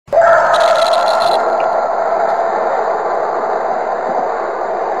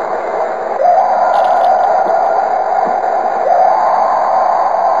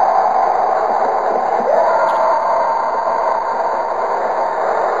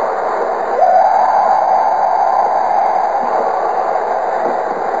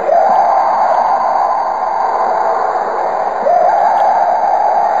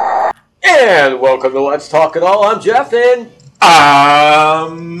And welcome to Let's Talk It All. I'm Jeff, and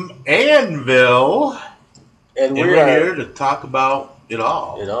Anvil, and we're here to talk about it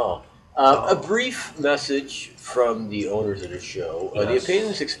all. A brief message from the owners of the show. Yes. The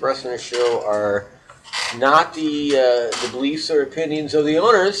opinions expressed in the show are not the beliefs or opinions of the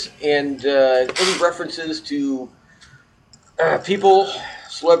owners, and any references to people,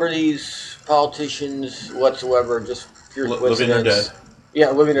 celebrities, politicians, whatsoever, just pure coincidence. Living or dead. Yeah,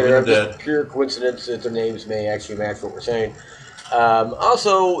 living or dead. Just dead. Pure coincidence that their names may actually match what we're saying.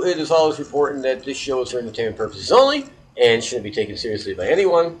 Also, it is always important that this show is for entertainment purposes only and shouldn't be taken seriously by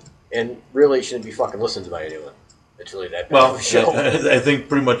anyone, and really shouldn't be fucking listened to by anyone. It's really that bad of a show. I think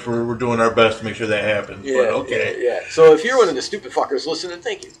pretty much we're doing our best to make sure that happens. Yeah, but okay. Yeah. So if you're one of the stupid fuckers listening,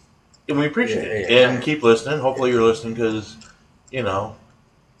 thank you. And we appreciate it. And keep listening. Hopefully you're listening because,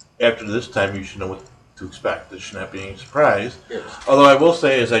 after this time you should know what to expect. This should not be any surprise. Yes. Although I will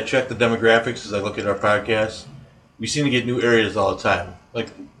say, as I check the demographics, as I look at our podcast, we seem to get new areas all the time.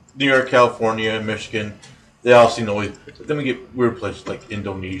 Like New York, California, Michigan, they all seem to always... But then we get weird places like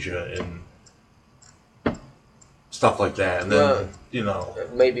Indonesia and stuff like that. And then,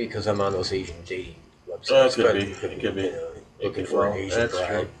 Maybe because I'm on those Asian dating websites. It could be. Looking for an Asian That's bride.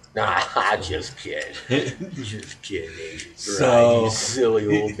 true. Nah, just kidding. Just kidding, Asian bride. So- You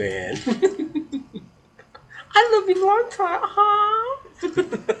silly old man. I love you long time, huh?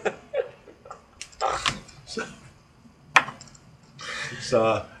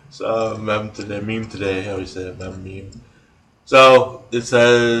 Saw a meme today. I always say a meme. So it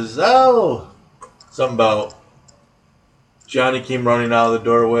says, something about Johnny came running out of the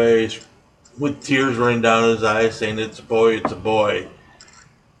doorway with tears running down his eyes, saying, "It's a boy, it's a boy."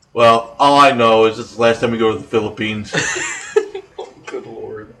 Well, all I know is it's the last time we go to the Philippines. Oh, good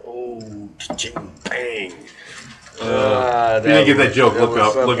Lord. Oh, ching bang. If you didn't get that joke,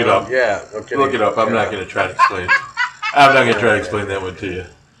 look it up. Yeah, okay. Look it up. I'm not going to try to explain it. I'm not going to try to explain that one to you.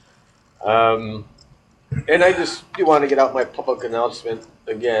 And I just want to get out my public announcement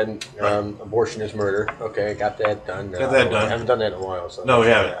again. Abortion is murder. Okay, got that done. Got that done. I haven't done that in a while. So No, we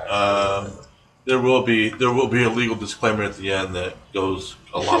haven't. There will be a legal disclaimer at the end that goes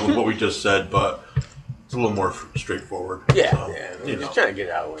along with what we just said, but it's a little more straightforward. Yeah. We're just trying to get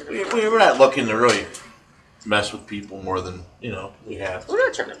it out of the way. We're not looking to really mess with people more than we have to. We're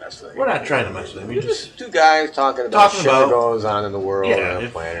not trying to mess with it. We're not trying to mess with them. We're just two guys talking about shit that goes on in the world and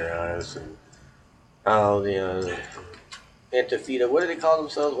the planet around us, and how the Antifa. What do they call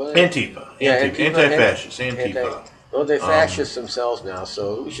themselves? Antifa. Anti-fascist. Antifa. Well, they're fascists themselves now,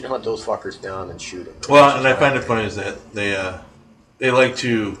 so we should hunt those fuckers down and shoot them. Well, and I find it funny is that they like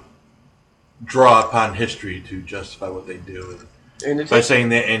to draw upon history to justify what they do, and by saying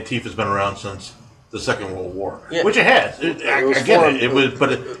that Antifa's been around since the Second World War, which it has. I get it. It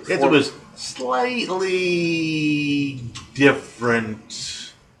was slightly different.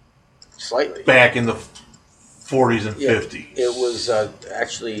 Slightly back in the 40s and 50s. It was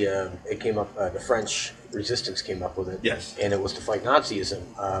actually it came up. The French resistance came up with it. Yes, and it was to fight Nazism.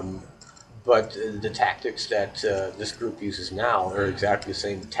 But the tactics that this group uses now are exactly the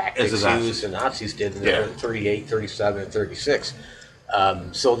same tactics used the Nazis did in 38, 37, and 36.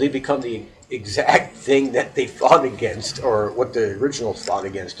 So they become the exact thing that they fought against, or what the originals fought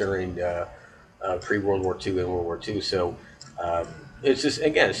against during pre-World War II and World War II. So it's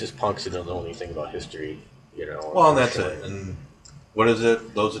just punks that don't know anything about history, Well, and that's it. And what is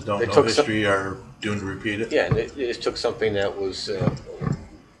it? Those that don't know history are doomed to repeat it. Yeah, and it just took something that was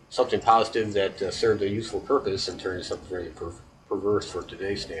something positive that served a useful purpose and turned something very perverse for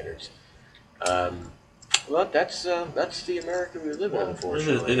today's standards. Well, that's the America we live in,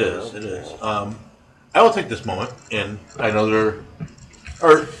 unfortunately. It is. I will take this moment, and I know there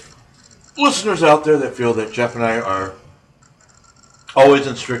are listeners out there that feel that Jeff and I are always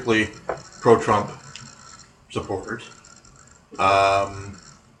and strictly pro-Trump supporters. I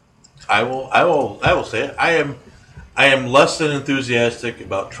will say it. I am less than enthusiastic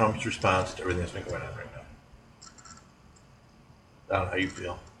about Trump's response to everything that's been going on right now. I don't know how you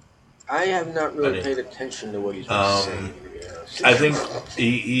feel. I have not really paid attention to what he's been saying. I think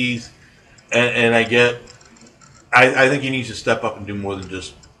he's, and I get, I think he needs to step up and do more than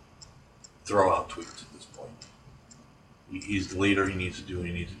just throw out tweets at this point. He's the leader. He needs to do what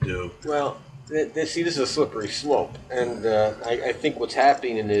he needs to do. Well, this is a slippery slope, and I think what's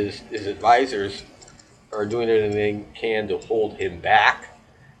happening is his advisors are doing everything they can to hold him back,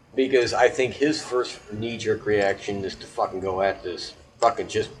 because I think his first knee-jerk reaction is to fucking go at this. Fucking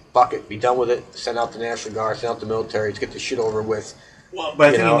just fuck it, be done with it, send out the National Guard, send out the military, let's get this shit over with. Well, but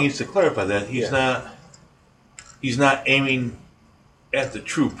I think he needs to clarify that. He's not aiming at the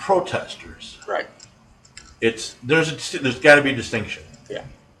true protesters, right? There's got to be a distinction. Yeah,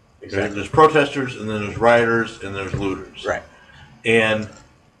 exactly. There's protesters, and then there's rioters, and there's looters. Right. And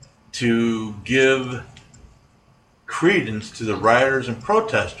to give credence to the rioters and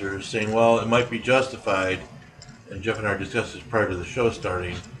protesters, saying, well, it might be justified, and Jeff and I discussed this prior to the show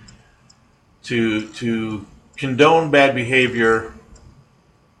starting, to condone bad behavior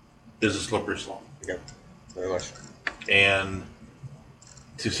is a slippery slope. Yeah, very much. And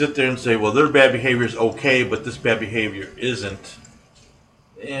to sit there and say, well, their bad behavior is okay, but this bad behavior isn't,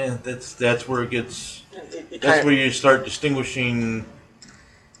 that's where it gets, that's where you start distinguishing,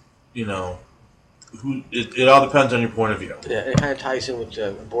 who. It all depends on your point of view. Yeah, it kind of ties in with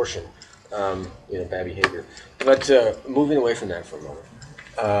abortion, bad behavior. But moving away from that for a moment,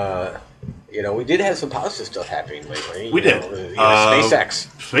 we did have some positive stuff happening lately. We did.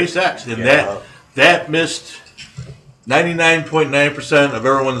 SpaceX, and that missed 99.9% of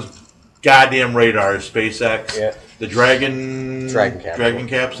everyone's goddamn radar. SpaceX, the Dragon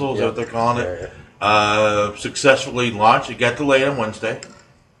capsule, is that what they're calling it? Yeah. Successfully launched. It got delayed on Wednesday.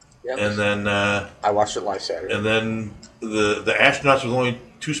 Yep. And then I watched it live Saturday. And then the astronauts were the only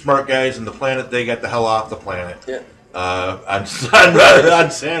two smart guys on the planet. They got the hell off the planet. Yeah. On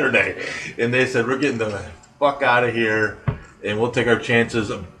Saturday, and they said, we're getting the fuck out of here, and we'll take our chances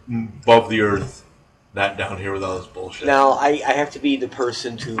above the Earth, not down here with all this bullshit. Now I have to be the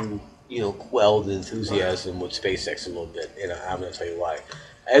person to quell the enthusiasm with SpaceX a little bit, and I'm going to tell you why.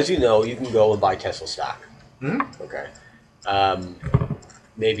 As you know, you can go and buy Tesla stock. Mm-hmm. Okay.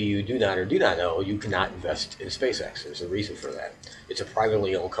 Maybe you do not know you cannot invest in SpaceX. There's a reason for that. It's a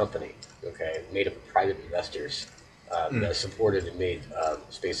privately owned company, okay, made up of private investors that supported and made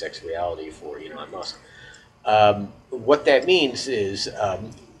SpaceX reality for Elon Musk. What that means is,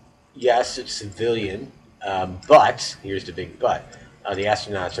 yes, it's civilian, but, here's the big but, the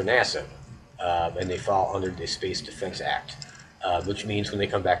astronauts are NASA, and they fall under the Space Defense Act, which means when they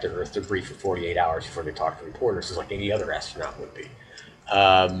come back to Earth, they're briefed for 48 hours before they talk to reporters, just like any other astronaut would be.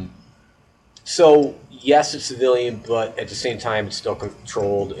 So, yes, it's civilian, but at the same time, it's still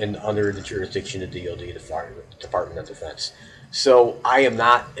controlled and under the jurisdiction of DoD, the Department of Defense. So, I am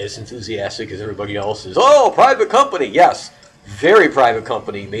not as enthusiastic as everybody else is. Oh, private company, yes. Very private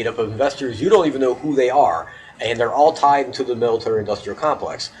company made up of investors. You don't even know who they are. And they're all tied into the military-industrial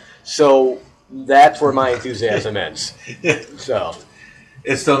complex. So, that's where my enthusiasm ends. So,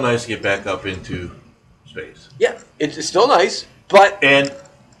 it's still nice to get back up into space. Yeah, it's still nice. But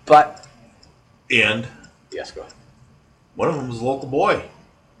yes, go ahead. One of them was a local boy.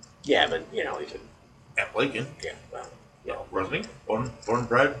 Yeah, but he's at Lincoln. Yeah, wasn't he? Born and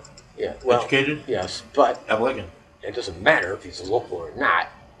bred. Yeah, well, educated. Yes, but at Lincoln. It doesn't matter if he's a local or not.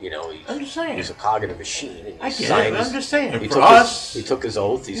 I'm just saying. He's a cognitive machine. And I get it. I'm just saying. He took his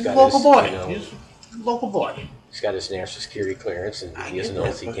oath. He's got a local boy. He's a local boy. He's got his national security clearance, and he has an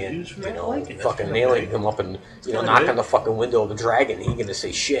oath. He can't, fucking an alien come up and, knock on the fucking window of a dragon. He ain't gonna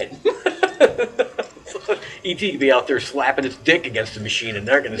say shit. E.T. could be out there slapping his dick against the machine, and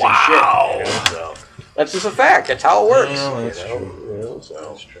they're gonna say shit. So that's just a fact. That's how it works. That's true.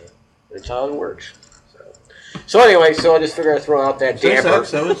 That's true. That's how it works. So anyway, I just figured I'd throw out that damper.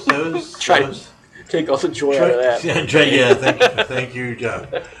 That was try to take all the joy out of that. Yeah, thank you, John.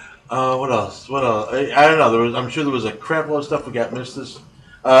 What else? I don't know. I'm sure there was a crap load of stuff we got missed. This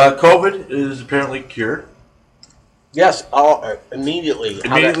COVID is apparently cured. Yes, immediately.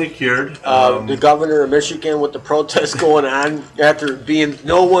 Immediately cured. The governor of Michigan with the protests going on after being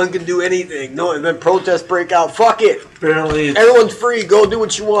no one can do anything. No, and then protests break out. Fuck it. Apparently, everyone's free. Go do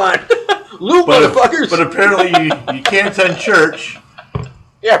what you want. Loot, motherfuckers. But apparently, you can't attend church.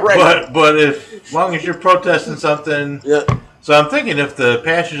 Yeah, right. But as long as you're protesting something. Yeah. So I'm thinking if the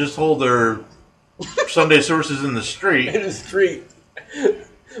pastors just hold their Sunday services in the street. In the street.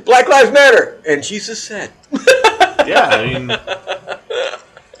 Black Lives Matter. And Jesus said. Yeah, I mean,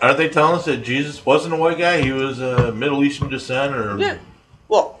 aren't they telling us that Jesus wasn't a white guy? He was a Middle Eastern descent or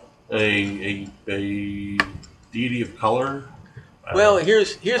a deity of color? Well,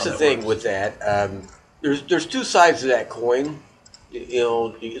 here's the thing works. With that. There's two sides to that coin.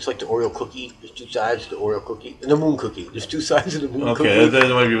 It's like the Oreo cookie. There's two sides to the Oreo cookie and the moon cookie. There's two sides to the moon cookie. Okay, that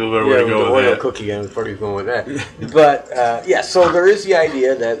might be a better way to go with the Oreo cookie. I'm probably going with that. But so there is the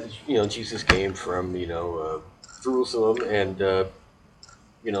idea that Jesus came from Jerusalem and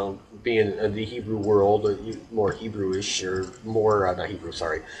being the Hebrew world, more Hebrewish or more not Hebrew,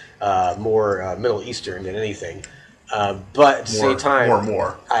 sorry, more Middle Eastern than anything. But at the same time,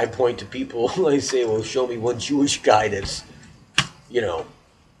 more. I point to people. I say, "Well, show me one Jewish guy that's,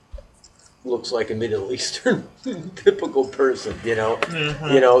 looks like a Middle Eastern typical person,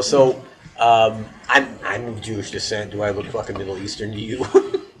 Mm-hmm. So I'm of Jewish descent. Do I look fucking Middle Eastern to you?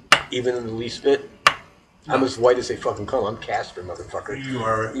 Even in the least bit? No. I'm as white as they fucking come. I'm Casper, motherfucker. You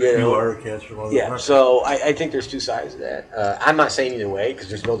are a Casper, motherfucker. Yeah, so I think there's two sides to that. I'm not saying either way, because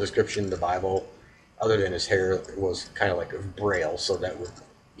there's no description in the Bible other than his hair was kind of like a braille, so that would,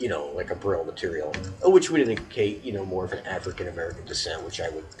 like a braille material, which would indicate, more of an African American descent, which I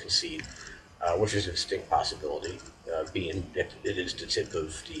would concede, which is a distinct possibility, being that it is the tip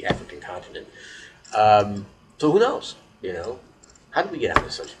of the African continent. So who knows? How did we get on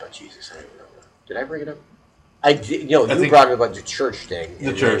this subject about Jesus? I don't know. Did I bring it up? I did. You brought it about the church thing.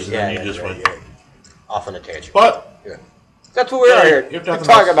 The church, and then you just went off on a tangent. But that's what we are here. You're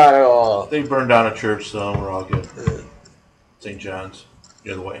talking about it all. They burned down a church, so we're all good. St. John's,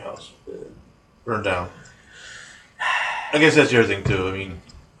 near the White House, burned down. I guess that's the other thing too. I mean,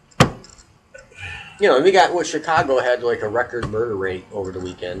 we got Chicago had like a record murder rate over the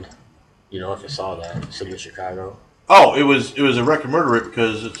weekend. If you saw that, city of Chicago. Oh, it was a record murder rate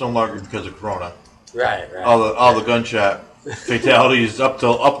because it's no longer because of Corona. Right. All the gunshot fatalities up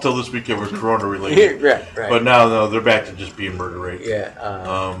till this weekend was Corona related. right. But now they're back to just being murder rate. Yeah.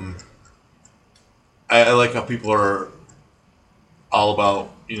 I like how people are all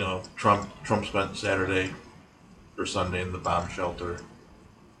about Trump spent Saturday or Sunday in the bomb shelter.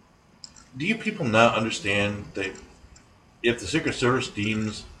 Do you people not understand that if the Secret Service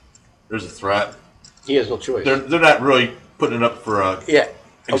deems there's a threat, he has no choice. They're not really putting it up for a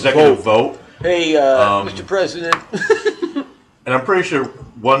executive vote. Hey, Mr. President. And I'm pretty sure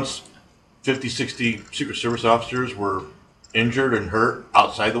once 50, 60 Secret Service officers were injured and hurt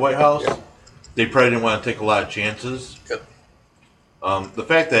outside the White House, they probably didn't want to take a lot of chances. Yep. The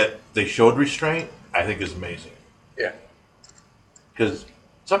fact that they showed restraint, I think, is amazing. Yeah. Because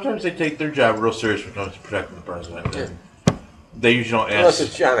sometimes they take their job real serious when it comes to protecting the president. Yeah. They usually don't ask. Unless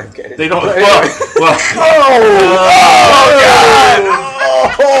it's John F. Kennedy. They don't. Oh, God!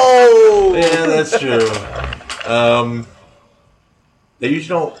 Yeah, that's true. They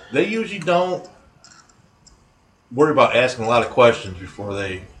usually don't worry about asking a lot of questions before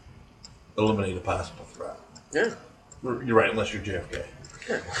they eliminate a possible threat. Yeah, you're right. Unless you're JFK.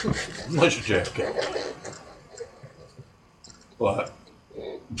 Unless you're JFK. What?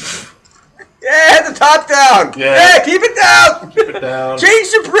 Yeah, the top down. Yeah, keep it down. Keep it down. Change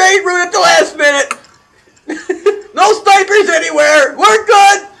the parade route at the last minute. No snipers anywhere. We're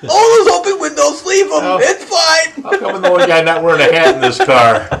good. All those open windows, leave them. Oh, it's fine. How come I'm the only guy not wearing a hat in this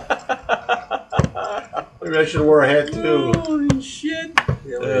car? Maybe I should have wore a hat too. Holy shit.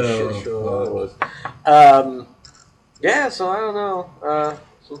 Yeah, so I don't know.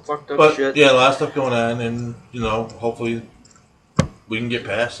 Some fucked up shit. Yeah, a lot of stuff going on, and hopefully we can get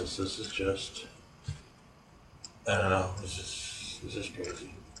past this. This is just, I don't know. This is crazy.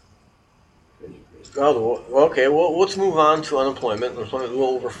 Oh, okay. Well, let's move on to unemployment. There's a little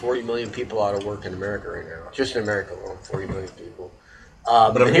over 40 million people out of work in America right now. Just in America alone, 40 million people.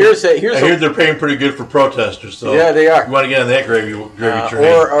 But I hear they're paying pretty good for protesters. So yeah, they are. You want to get on that gravy train?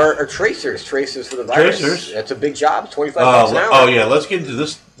 Or tracers for the virus. Tracers. That's a big job. $25 an hour. Oh yeah, let's get into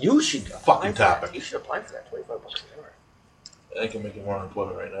this. You should fucking topic. You should apply for that. $25 an hour. I think I'm making more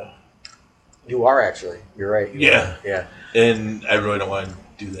unemployment right now. You are actually. You're right. Yeah. Yeah. And I really don't want to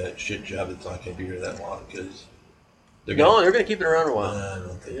do that shit job that's not going to be here that long because they're going to keep it around a while. I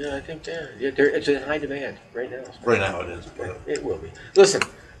don't think. Yeah, I think it's in high demand right now. Right now it is. But it will be. Listen,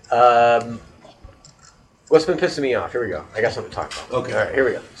 what's been pissing me off? Here we go. I got something to talk about. Okay. All right, here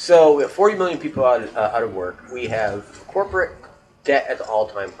we go. So we have 40 million people out of work. We have corporate debt at the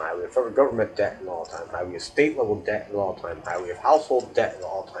all-time high. We have federal government debt at an all-time high. We have state-level debt at an all-time high. We have household debt at an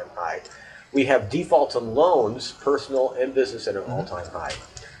all-time high. We have defaults on loans, personal and business, at an all-time high.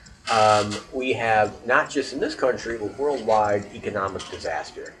 We have, not just in this country, but worldwide economic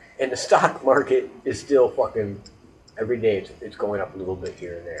disaster. And the stock market is still fucking, every day it's going up a little bit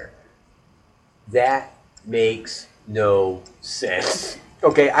here and there. That makes no sense.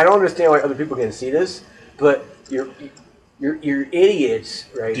 Okay, I don't understand why other people can see this, but you're idiots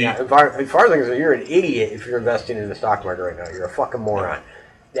right now. As far as I'm concerned, you're an idiot if you're investing in the stock market right now. You're a fucking moron.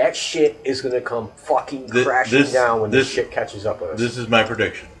 That shit is going to come fucking crashing down when this shit catches up with us. This is my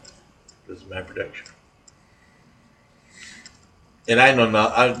prediction. And I know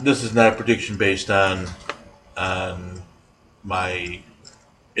not. This is not a prediction based on my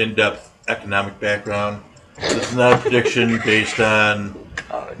in-depth economic background. This is not a prediction based on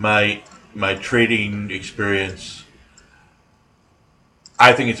my trading experience.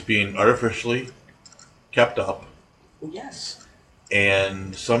 I think it's being artificially kept up. Yes.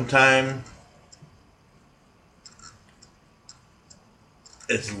 And sometime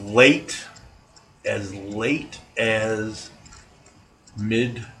as late as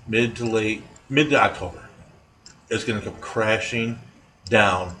mid to October, it's going to come crashing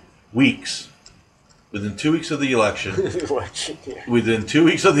down. Within 2 weeks of the election, within 2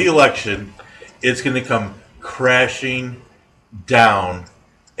 weeks of the election, it's going to come crashing down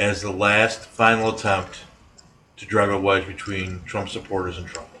as the last final attempt to drive a wedge between Trump supporters and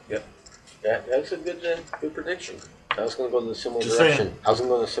Trump. Yep, that's a good prediction. I was going to go in a similar direction.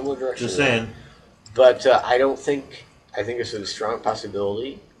 Just saying. But I think it's a strong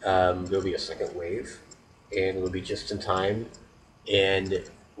possibility. There'll be a second wave, and it'll be just in time. And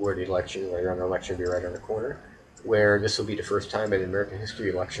where the election, right around the election, will be right on the corner, where this will be the first time in American history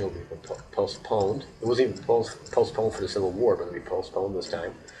election will be postponed. It wasn't even postponed for the Civil War, but it'll be postponed this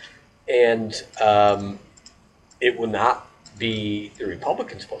time. And it will not be the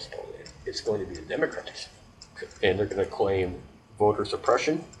Republicans postponing it. It's going to be the Democrats. And they're going to claim voter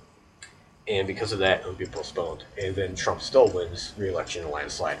suppression. And because of that, it'll be postponed. And then Trump still wins re-election in a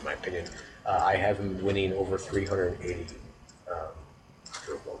landslide, in my opinion. I have him winning over 380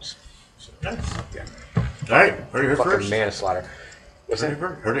 votes. So, yeah. All right, heard it here fucking first. Manslaughter. What's that?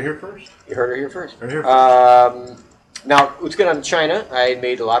 Heard it here first. You heard it here first. Heard it here first. Now, let's get on to China. I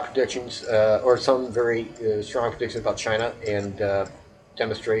made a lot of predictions, or some very strong predictions about China and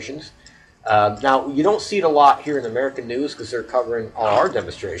demonstrations. Now, you don't see it a lot here in American news because they're covering all our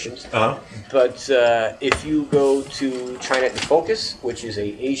demonstrations. Uh-huh. But if you go to China in Focus, which is a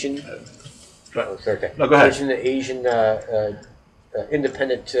Asian, No, go ahead. Asian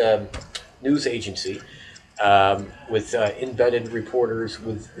independent news agency with embedded reporters,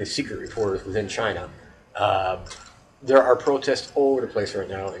 with secret reporters within China. There are protests all over the place right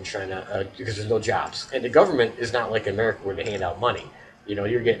now in China because there's no jobs, and the government is not like America where they hand out money. You know,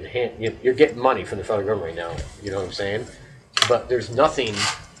 you're getting money from the federal government right now. You know what I'm saying? But there's nothing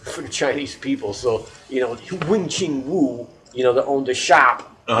for the Chinese people. So Wing Ching Wu, that owned the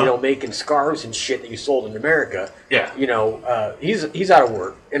shop, making scarves and shit that you sold in America. Yeah. He's out of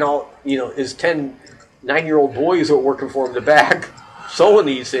work, and all his 9-year-old boys who are working for him in the back, sewing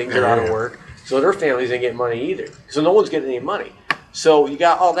these things are out of work. So their families ain't getting money either. So no one's getting any money. So you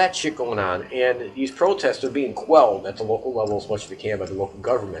got all that shit going on, and these protests are being quelled at the local level as much as they can by the local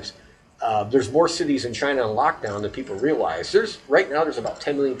governments. There's more cities in China on lockdown than people realize. Right now there's about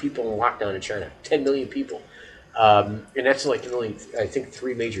 10 million people in lockdown in China. 10 million people. And that's like only, I think,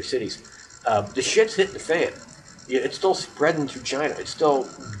 3 major cities. The shit's hitting the fan. It's still spreading through China. It's still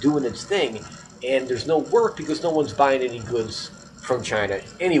doing its thing, and there's no work because no one's buying any goods from China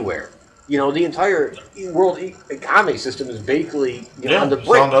anywhere. The entire world economy system is basically on the brink.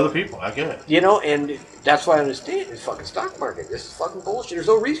 Selling to other people. I get it. And that's why I understand this fucking stock market. This is fucking bullshit. There's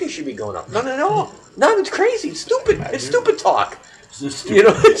no reason it should be going up. No, it's crazy. It's stupid. It's stupid talk. It's stupid.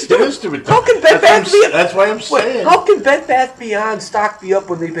 It is stupid talk. How can Bed Bath be? That's why I'm saying. How can Bed Bath Beyond stock be up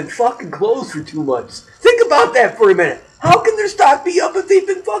when they've been fucking closed for 2 months? Think about that for a minute. How can their stock be up if they've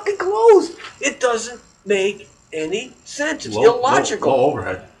been fucking closed? It doesn't make any sense. It's illogical. Low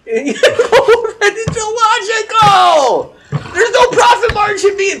overhead. It's illogical. There's no profit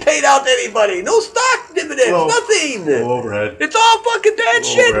margin being paid out to anybody. No stock dividends. Nothing. Low overhead. It's all fucking bad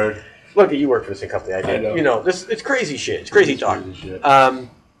shit. Overhead. Look, you work for the same company I did. I know. It's crazy shit. It's crazy talk. Crazy shit.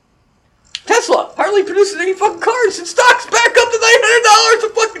 Tesla hardly produces any fucking cars, and stock's back up to $900 a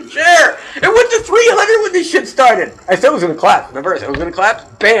fucking share. It went to $300 when this shit started. I said it was going to collapse. Remember, I said it was going to collapse?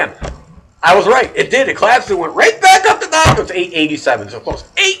 Bam. I was right. It did. It collapsed and went right back up to $9. It's $887, so close.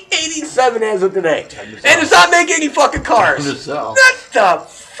 $887 as of today. And it's not making any fucking cars. What the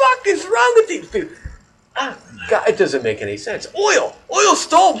fuck is wrong with these people? God, it doesn't make any sense. Oil's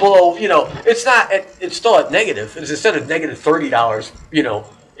still below, it's not, it's still at negative. It's instead of negative $30,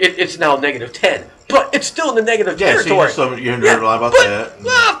 it's now negative 10. But it's still in the negative territory. So you heard a lot about that.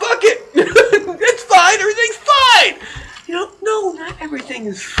 Fuck it. It's fine. Everything's fine. No, not everything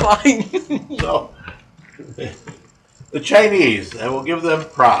is fine. So, the Chinese, I will give them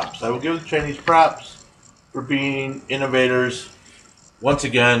props. I will give the Chinese props for being innovators, once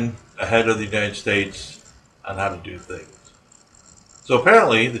again, ahead of the United States on how to do things. So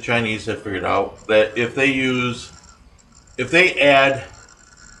apparently, the Chinese have figured out that if they add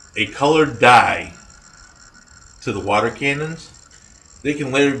a colored dye to the water cannons, they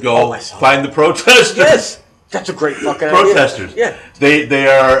can later go find the protesters. Yes! That's a great fucking protesters. idea. Yeah. They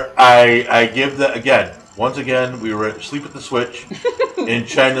are, I give that, again, once again, we were asleep at the switch, and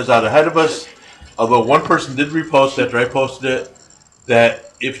China's out ahead of us. Although one person did repost after I posted it,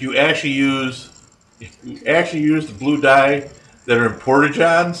 that if you actually use the blue dye that are in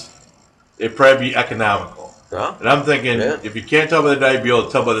porta-johns, it'd probably be economical. Huh? And I'm thinking, if you can't tell by the dye, you'll be able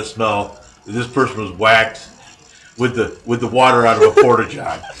to tell by the smell that this person was whacked with the water out of a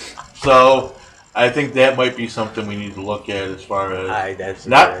porta-john. So I think that might be something we need to look at as far as that's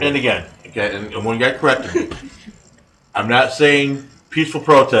not. And again, okay, and one guy corrected me. I'm not saying peaceful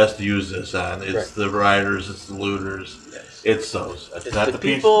protest to use this on. It's the rioters, it's the looters, it's those. It's not the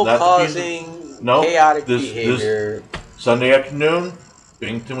people causing chaotic behavior. This Sunday afternoon,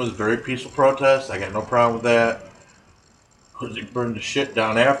 Binghamton was a very peaceful protest. I got no problem with that. Because they burned the shit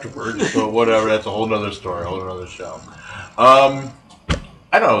down afterwards, so whatever. That's a whole nother story, a whole nother show. I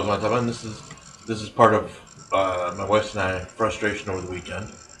know I was one time, and this is part of my wife's and I frustration over the weekend.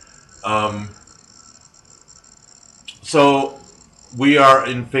 So we are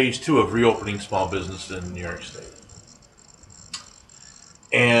in phase 2 of reopening small business in New York State.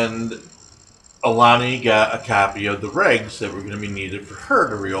 And Alani got a copy of the regs that were going to be needed for her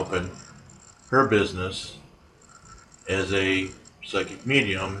to reopen her business as a psychic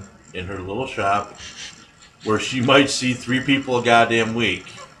medium in her little shop where she might see 3 people a goddamn week.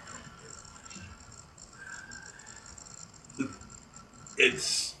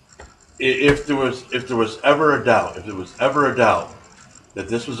 If there was ever a doubt that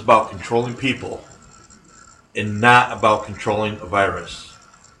this was about controlling people and not about controlling a virus,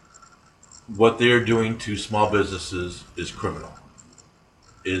 what they are doing to small businesses is criminal.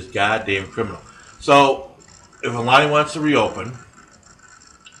 Is goddamn criminal. So if Alani wants to reopen,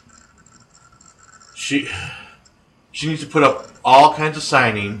 she needs to put up all kinds of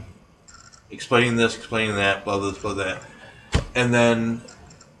signing, explaining this, explaining that, blah this, blah that, and then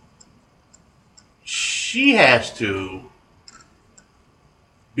she has to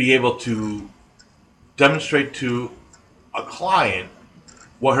be able to demonstrate to a client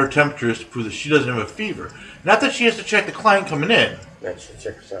what her temperature is to prove that she doesn't have a fever. Not that she has to check the client coming in. Yeah, she has to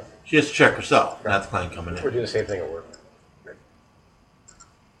check herself. She has to check herself, not the client coming in. We're doing the same thing at work.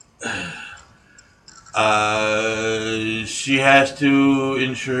 She has to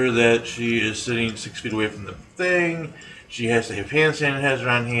ensure that she is sitting 6 feet away from the thing. She has to have hand sanitizer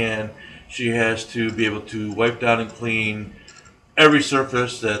on hand. She has to be able to wipe down and clean every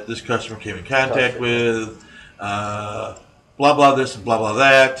surface that this customer came in contact with. Blah, blah this and blah, blah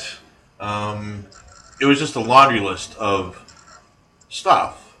that. It was just a laundry list of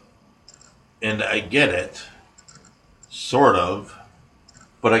stuff. And I get it. Sort of.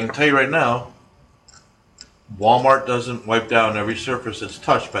 But I can tell you right now, Walmart doesn't wipe down every surface that's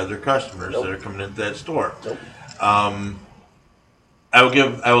touched by their customers that are coming into that store. I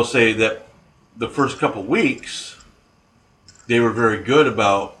will say that the first couple weeks, they were very good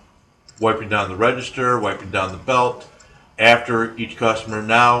about wiping down the register, wiping down the belt after each customer.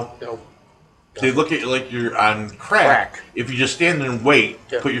 Now, they look at you like you're on crack. If you just stand there and wait,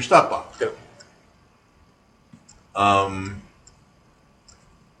 put your stuff up.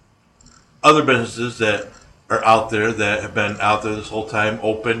 Other businesses that are out there that have been out there this whole time,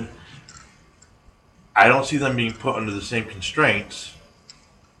 open, I don't see them being put under the same constraints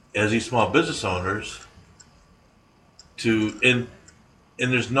as these small business owners. And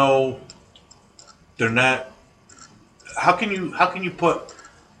there's no, they're not. How can you put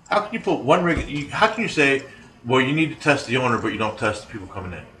one rig? How can you say, well, you need to test the owner, but you don't test the people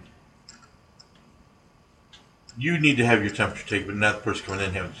coming in? You need to have your temperature taken, but not the person coming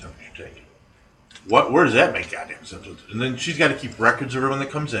in having the temperature taken. Where does that make goddamn sense? And then she's got to keep records of everyone that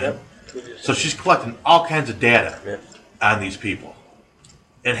comes in. So she's collecting all kinds of data on these people,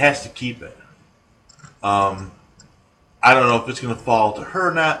 and has to keep it. I don't know if it's going to fall to her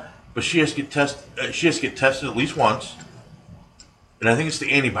or not, but she has to get tested. She has to get tested at least once, and I think it's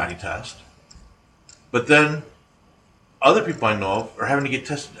the antibody test. But then, other people I know of are having to get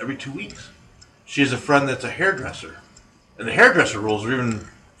tested every 2 weeks. She has a friend that's a hairdresser, and the hairdresser rules are even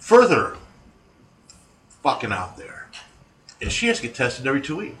further fucking out there, and she has to get tested every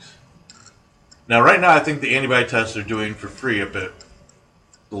 2 weeks. Now, right now, I think the antibody tests they're doing for free up at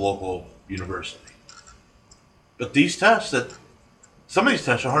the local university. But these tests, some of these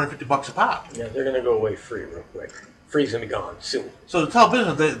tests are $150 a pop. Yeah, they're going to go away free real quick. Free's going to be gone soon. So to tell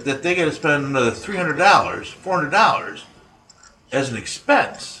business that they got to spend another $300, $400 as an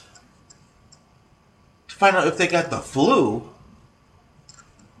expense to find out if they got the flu,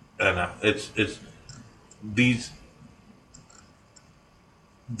 and it's these.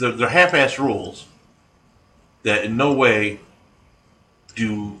 They're half-ass rules that in no way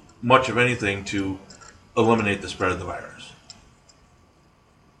do much of anything to eliminate the spread of the virus.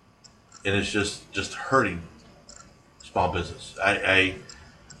 And it's just hurting small business.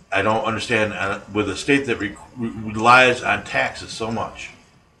 I don't understand with a state that relies on taxes so much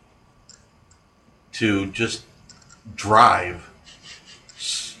to just drive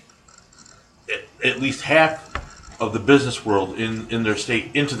at least half of the business world in their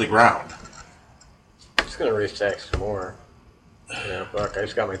state into the ground. It's going to raise taxes more. Yeah, fuck, I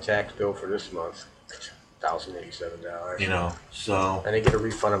just got my tax bill for this month. $1,087. You know, so. And I get a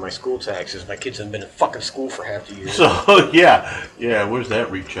refund on my school taxes. My kids haven't been in fucking school for half the year. So, yeah, where's that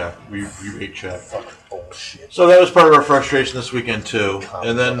rebate check? Fucking bullshit. So that was part of our frustration this weekend, too.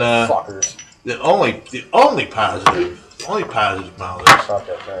 And then, fuckers. The only positive about this.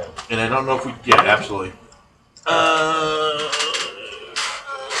 And I don't know if we, absolutely.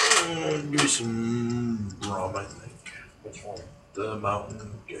 Give me some rum, I think. Which one? The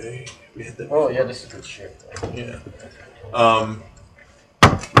Mountain Gay. We had that. Oh yeah, this is good shit. Yeah.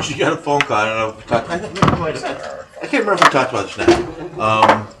 She got a phone call. I don't know if we talked. I can't remember if we talked about this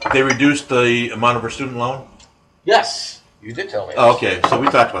now. They reduced the amount of her student loan. Yes, you did tell me. Oh, okay, so we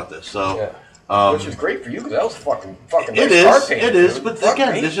talked about this. So. Yeah. Which is great for you because that was fucking. It is, but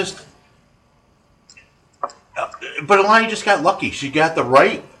again, it's just. But Alani just got lucky. She got the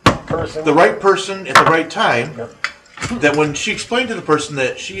right person at the right time. Yep. That when she explained to the person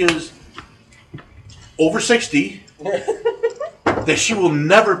that she is over 60, that she will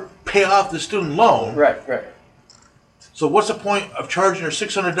never pay off the student loan. Right. So what's the point of charging her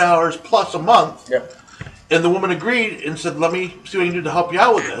 $600 plus a month? Yep. And the woman agreed and said, "Let me see what I can do to help you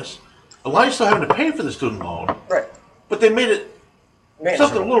out with this." Alani's still having to pay for the student loan. Right. But they made it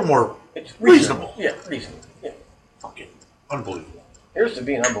something a little more reasonable. Yeah, reasonable. Yeah. Fucking unbelievable. Here's to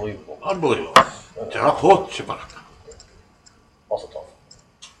being unbelievable. Unbelievable. Also tough.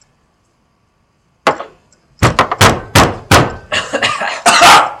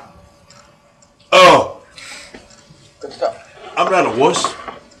 Oh. Good stuff. I'm not a wuss,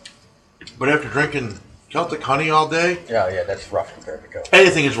 but after drinking Celtic honey all day... Yeah, that's rough compared to Coke.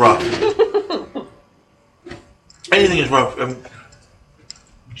 Anything is rough. Anything is rough.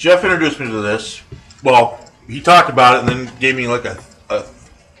 Jeff introduced me to this. Well, he talked about it and then gave me like an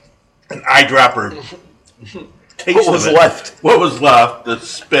eyedropper taste What was of it. left? What was left? The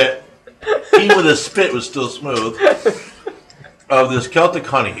spit. Even with the spit was still smooth. Of this Celtic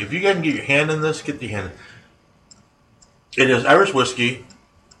honey. If you can get your hand in this, get the hand. It is Irish whiskey,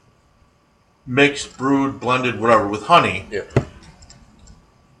 mixed, brewed, blended, whatever, with honey. Yeah.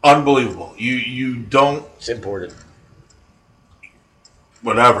 Unbelievable. You don't. It's imported.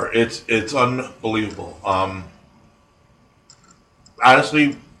 Whatever. It's unbelievable.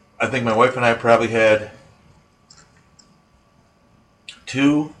 Honestly, I think my wife and I probably had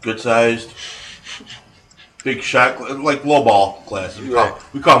 2 good-sized, big shot, like lowball glasses. We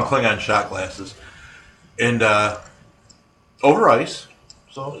call them Klingon shot glasses. And over ice.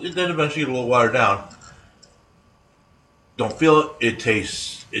 So it then eventually get a little watered down. Don't feel it. It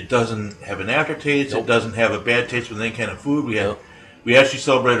tastes. It doesn't have an aftertaste. Nope. It doesn't have a bad taste with any kind of food. We actually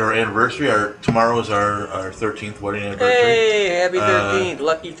celebrated our anniversary. Tomorrow is our 13th wedding anniversary. Hey, happy 13th.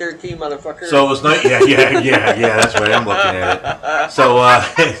 Lucky 13, motherfucker. So it was nice. Yeah, that's right. I'm looking at it.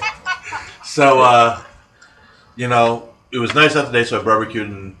 So, you know, it was nice out today, so I barbecued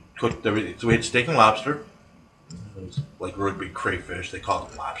and cooked everything. So we had steak and lobster. It was like really big crayfish. They call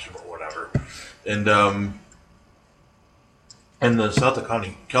it lobster or whatever. And the Celtic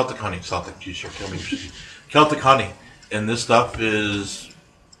honey. Celtic honey. And this stuff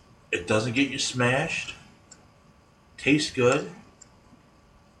it doesn't get you smashed. Tastes good.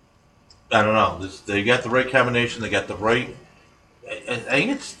 I don't know. They got the right combination. They got the right. I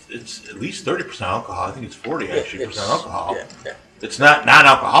think it's at least 30% alcohol. I think it's 40% alcohol. Yeah. It's not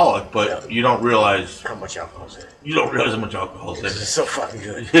non-alcoholic, but you don't realize how much alcohol is in it. You don't realize how much alcohol is in it. It's so fucking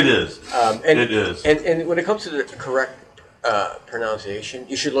good. It is. It is. And when it comes to the correct pronunciation,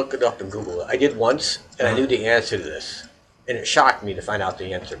 you should look it up and Google it. I did once, and I knew the answer to this. And it shocked me to find out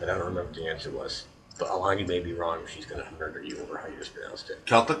the answer, but I don't remember what the answer was. But Alani may be wrong. She's going to murder you over how you just pronounced it.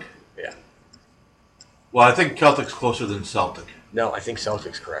 Celtic? Yeah. Well, I think Celtic's closer than Celtic. No, I think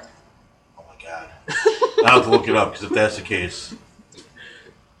Celtic's correct. Oh, my God. I have to look it up, because if that's the case,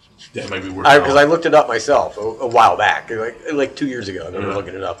 that might be worth it. Because I looked it up myself a while back, like 2 years ago. I remember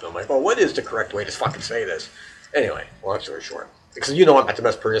looking it up, and I'm like, well, what is the correct way to fucking say this? Anyway, long story short. Because I'm not the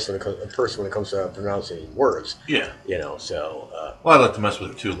best person when it comes to pronouncing words. Yeah. You know, so. Well, I like to mess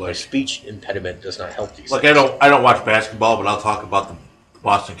with it too. Like speech impediment does not help these. Like things. I don't watch basketball, but I'll talk about the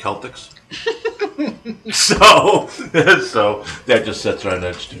Boston Celtics. so that just sets our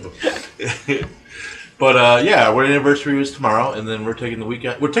edge too. But yeah, our anniversary is tomorrow, and then we're taking the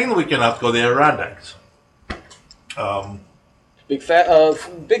weekend. We're taking the weekend off to go to the Adirondacks. Big fat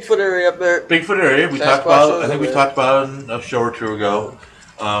Bigfoot area up there. Bigfoot area. We talked about. I think we talked about it a show or two ago.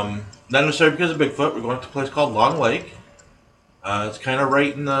 Not necessarily because of Bigfoot. We're going to a place called Long Lake. It's kind of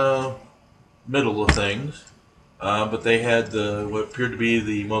right in the middle of things, but they had what appeared to be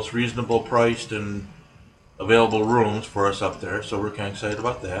the most reasonable priced and available rooms for us up there. So we're kind of excited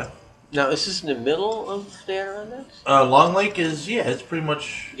about that. Now, is this in the middle of the Adirondacks? Long Lake is, it's pretty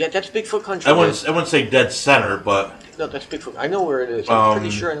much... Yeah, that's Bigfoot country. I wouldn't say dead center, but... No, that's Bigfoot. I know where it is. I'm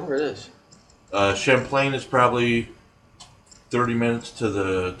pretty sure I know where it is. Champlain is probably 30 minutes to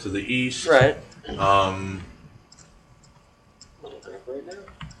the east. Right.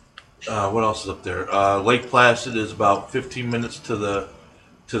 What else is up there? Lake Placid is about 15 minutes to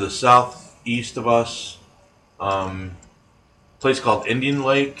the southeast of us. Place called Indian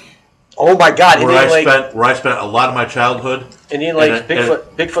Lake. Oh my God! Where I spent a lot of my childhood. Indian Lake,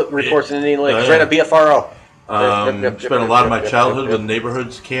 Bigfoot reports in Indian Lake. Right at BFRO. Spent a lot of my childhood with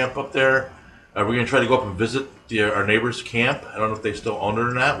Neighborhoods Camp up there. We're going to try to go up and visit our neighbor's camp. I don't know if they still own it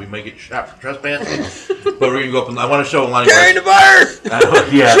or not. We might get shot for trespassing. But we're going to go up and I want to show Lonnie. Carrying the virus!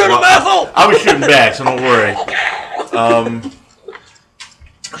 Yeah. Shoot him, Ethel! I was shooting back, so don't worry.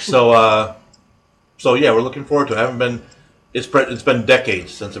 So yeah, we're looking forward to it. I haven't been... It's been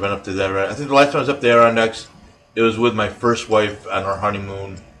decades since I've been up to that. I think the last time I was up there on Adirondacks, it was with my first wife on our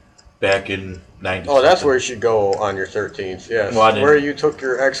honeymoon back in 90. Oh, that's where you should go on your 13th. Yes, well, where you took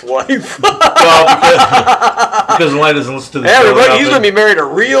your ex-wife. Well, because Elaine doesn't listen to the show. Everybody, he's going to be married a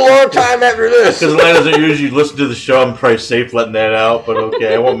real long time after this. Because Elaine doesn't usually listen to the show. I'm probably safe letting that out, but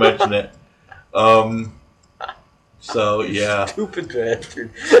okay, I won't mention it. So yeah. Stupid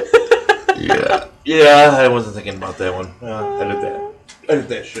bastard. Yeah, I wasn't thinking about that one. Edit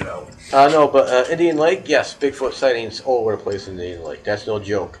that shit out. No, but Indian Lake, yes, Bigfoot sightings all over the place in Indian Lake. That's no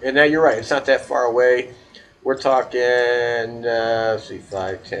joke. And now you're right, it's not that far away. We're talking,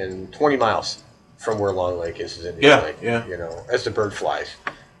 5, 10, 20 miles from where Long Lake is Indian Lake. Yeah. You know, as the bird flies.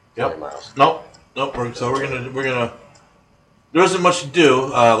 20 miles. Nope. So we're gonna. There isn't much to do.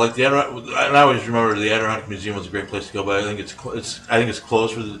 Like the Adirondack, and I always remember the Adirondack Museum was a great place to go, but I think it's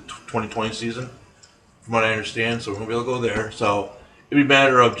closed for the 2020 season, from what I understand. So we're gonna be able to go there. So it'd be a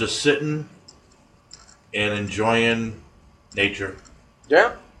matter of just sitting and enjoying nature.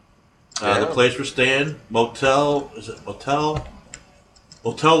 Yeah. The place we're staying, Motel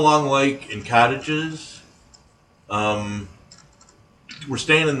Long Lake and cottages. We're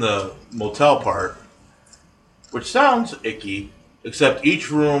staying in the motel part, which sounds icky, except each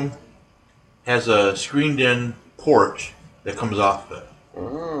room has a screened-in porch that comes off of it.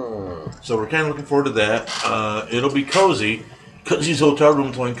 So we're kind of looking forward to that. It'll be cozy, because these hotel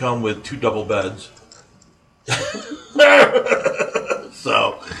rooms only come with 2 double beds.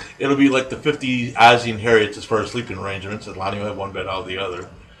 So it'll be like the 50 Ozzie and Harriets as far as sleeping arrangements, and Lonnie will have one bed out of the other,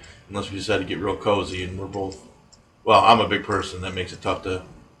 unless we decide to get real cozy, and we're both... Well, I'm a big person. That makes it tough to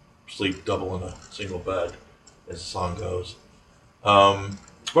sleep double in a single bed, as the song goes. But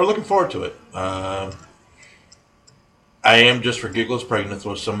we're looking forward to it. I am, just for giggles, probably going to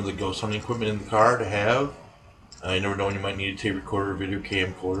throw some of the ghost hunting equipment in the car to have. You never know when you might need a tape recorder, video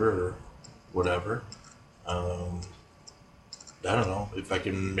camcorder, or whatever. I don't know. If I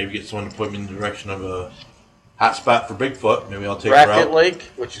can maybe get someone to put me in the direction of a hot spot for Bigfoot, maybe I'll take her out. Racket Lake,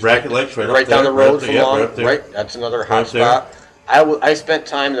 which is Racket Lake's right down the road from Long. Right, that's another hot spot. I spent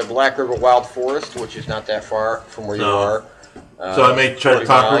time in the Black River Wild Forest, which is not that far from where you are. So I may try to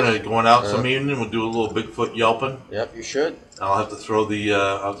talk her into going out some evening. We'll do a little Bigfoot yelping. Yep, you should. I'll have to throw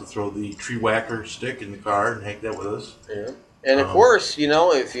the tree whacker stick in the car and take that with us. Yeah. And of course, you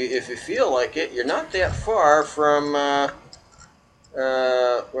know, if you feel like it, you're not that far from where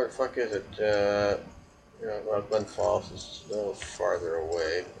the fuck is it? Glen Falls is a little farther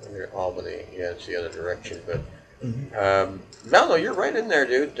away. Near Albany. Yeah, it's the other direction, but. No, you're right in there,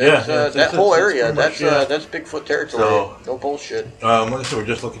 dude. That whole area, that's Bigfoot territory. So, no bullshit. Like I said, we're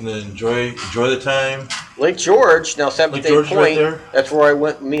just looking to enjoy the time. Lake George, now Seventh Day Point. Right, that's where I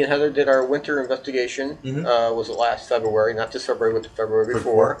went. Me and Heather did our winter investigation. Was it last February? Not this February, but the February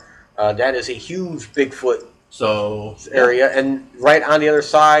before. That is a huge Bigfoot area, and right on the other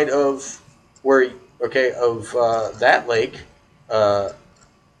side of that lake.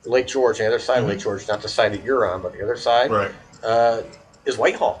 Lake George, the other side of Lake George, not the side that you're on, but the other side, is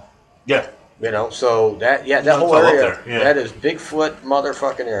Whitehall. Yeah. You know, so that whole area, that is Bigfoot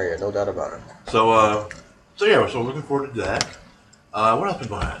motherfucking area, no doubt about it. So we're looking forward to that. What else been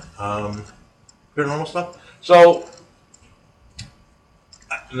going on? Paranormal stuff. So,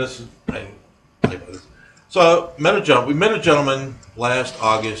 we met a gentleman last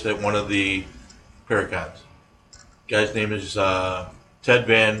August at one of the Paracons. Guy's name is Ted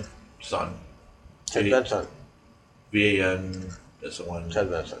Van Son. Ted Van Son. V-A-N-S-O-N. Ted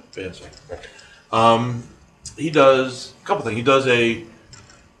Van Son. Van Son. He does a couple things. He does a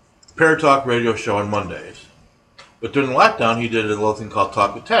Paratalk radio show on Mondays. But during the lockdown, he did a little thing called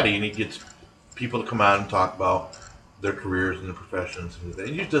Talk with Teddy, and he gets people to come on and talk about their careers and their professions and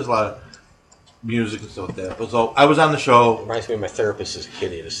everything. He does a lot of music and stuff like that. But so I was on the show. Reminds me of my therapist as a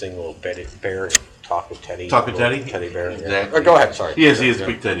kid. He had to sing a little bear and Talk with Teddy. Talk with Teddy? Teddy bear. Exactly. Yeah. Or go ahead, sorry. He is a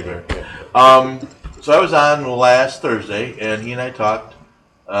big teddy bear. So I was on last Thursday, and he and I talked.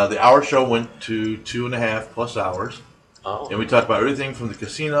 The hour show went to 2.5+ hours. Oh. And we talked about everything from the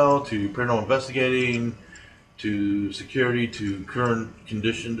casino to paranormal investigating to security to current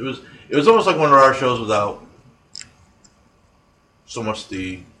conditions. It was almost like one of our shows without so much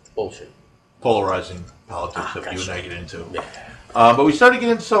the bullshit, polarizing politics that you and I get into. Yeah. But we started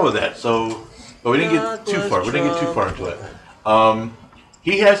getting into some of that. But we didn't get too far. We didn't get too far into it.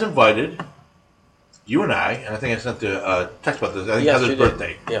 He has invited you and I think I sent the text about this. I think Heather's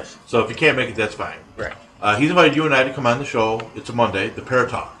birthday. Yes. So if you can't make it, that's fine. Right. He's invited you and I to come on the show. It's a Monday, the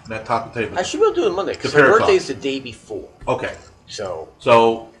Paratalk, not Talk with Teddy. I should be able to do it Monday because her birthday's the day before. Okay. So,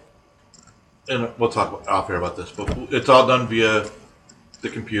 and we'll talk off air about this, but it's all done via the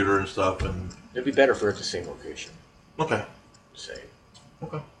computer and stuff. And it'd be better for it at the same location. Okay. Same.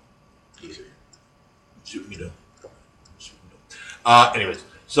 Okay. Easier. Shoot me down. Anyways,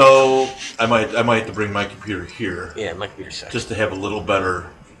 so I might have to bring my computer here. Yeah, my computer set. Just to have a little better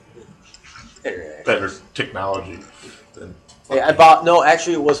technology. Yeah, I bought. No,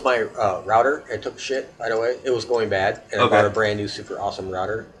 actually, it was my router. It took shit right away. It was going bad, and I bought a brand new, super awesome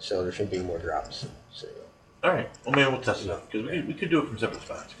router. So there shouldn't be more drops. So. All right. Well, maybe we'll test it out because we could do it from separate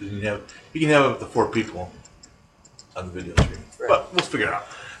spots because you can have it with the 4 people on the video screen. Right. But we'll figure it out.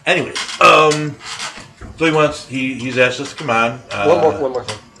 Anyways, so he's asked us to come on. One more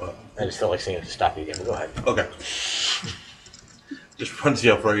thing. What? I just felt like saying it to stop you again. But go ahead. Okay. Just run to see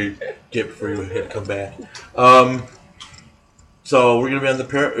how far you get before you hit come back. So we're gonna be on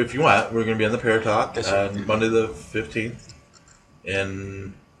the if you want, we're gonna be on the Paratalk on Monday the 15th,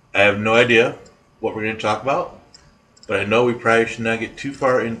 and I have no idea what we're gonna talk about, but I know we probably should not get too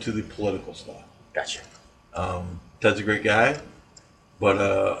far into the political stuff. Gotcha. Ted's a great guy, but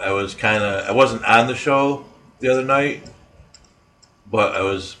I wasn't on the show the other night, but I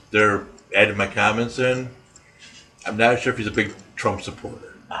was there, added my comments in. I'm not sure if he's a big Trump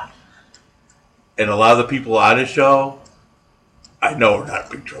supporter. And a lot of the people on his show, I know are not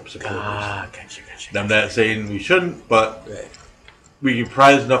big Trump supporters. Gotcha. And I'm not saying we shouldn't, but we can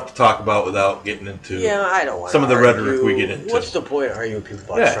probably enough to talk about without getting into I don't want some of the rhetoric we get into. What's the point of arguing with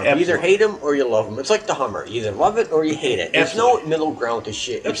people about Trump? You either hate him or you love him. It's like the Hummer. You either love it or you hate it. There's no middle ground to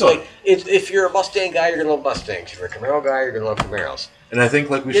shit. It's like if you're a Mustang guy, you're going to love Mustangs. If you're a Camaro guy, you're going to love Camaros. And I think,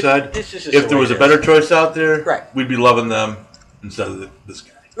 like we said, if there was a better choice out there, we'd be loving them instead of this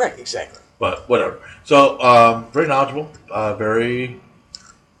guy. Right, exactly. But whatever. So, very knowledgeable, very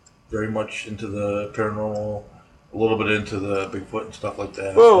much into the paranormal, a little bit into the Bigfoot and stuff like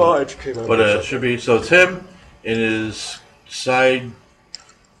that. Well, educated. But it should be. So it's him and his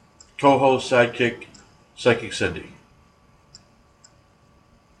co-host, sidekick, Psychic Cindy.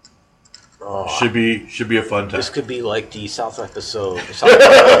 Should be a fun time. This could be like the South episode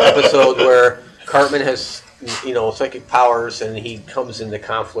where Cartman has psychic powers and he comes into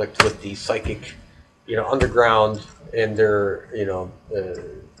conflict with the psychic underground and they're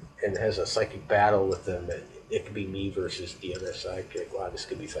and has a psychic battle with them. It could be me versus the other sidekick. Wow, this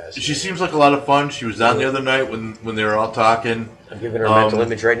could be fascinating. She seems like a lot of fun. She was on the other night when they were all talking. I'm giving her a mental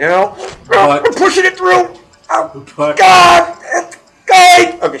image right now. I'm pushing it through. God.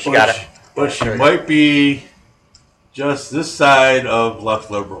 Okay, she got it. But she might be just this side of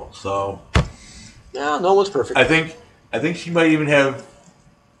left liberal. So no one's perfect. I think she might even have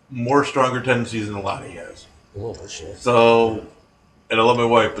more stronger tendencies than Lottie has. Oh shit. So, and I love my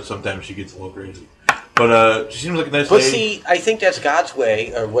wife, but sometimes she gets a little crazy. But she seems like a nice lady. But see, I think that's God's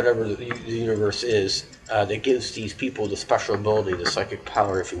way, or whatever the universe is, that gives these people the special ability, the psychic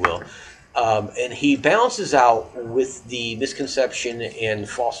power, if you will. And he balances out with the misconception and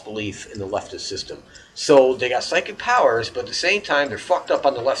false belief in the leftist system. So they got psychic powers, but at the same time, they're fucked up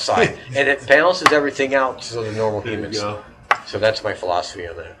on the left side. And it balances everything out so they're normal humans. So that's my philosophy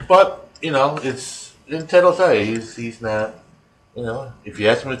on that. But, and Ted will tell you, he's not, if you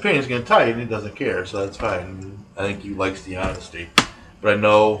ask him his opinion, he's going to tell you, and he doesn't care, so that's fine. I think he likes the honesty. But I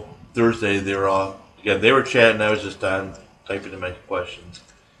know Thursday they were chatting, I was just on typing in my questions.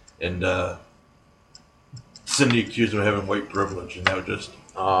 And Cindy accused him of having white privilege, and that just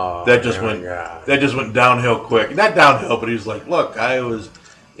that just went downhill quick. Not downhill, but he was like, "Look, I was,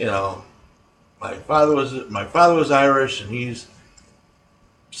 my father was Irish, and he's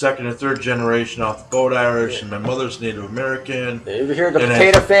second or third generation off the boat Irish, and my mother's Native American." You ever hear the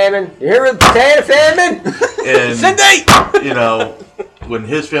potato famine? You hear the potato famine? And Cindy! When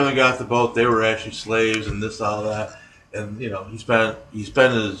his family got off the boat, they were actually slaves, and this, all that. And he spent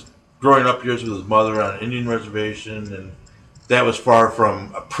his growing up years with his mother on an Indian reservation, and that was far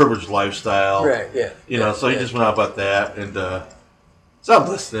from a privileged lifestyle. Right, yeah. So he just went out about that. And so I'm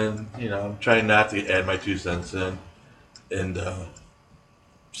listening, I'm trying not to add my 2 cents in. And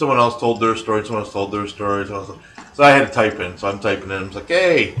someone else told their story, So I had to type in. So I'm typing in. I was like,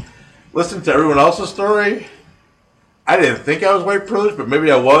 hey, listen to everyone else's story. I didn't think I was white privileged, but maybe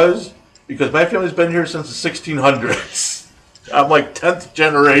I was, because my family's been here since the 1600s. I'm like 10th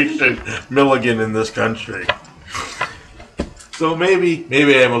generation Milligan in this country. So maybe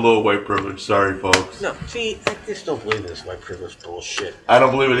I am a little white privileged. Sorry, folks. No, see, I just don't believe in this white privilege bullshit. I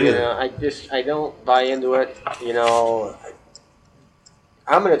don't believe it either. I don't buy into it.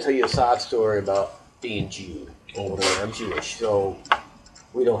 I'm going to tell you a sad story about being Jew. I'm Jewish, so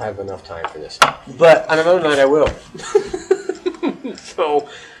we don't have enough time for this. But on another night, I will. So,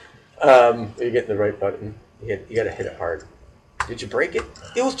 you're getting the right button. You got to hit it hard. Did you break it?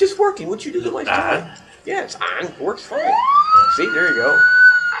 It was just working. What'd you do to my story? Yeah, it's on. It works fine. See, there you go.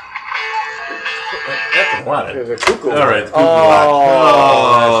 That's what I wanted. There's a cuckoo. All right, cuckoo.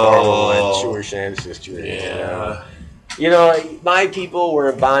 Oh, that's horrible. My Jewish ancestry. Yeah. My people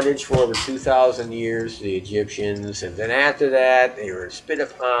were in bondage for over 2,000 years, the Egyptians, and then after that, they were spit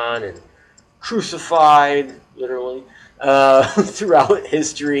upon and crucified, literally, throughout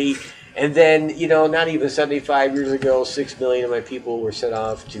history. And then, not even 75 years ago, 6 million of my people were sent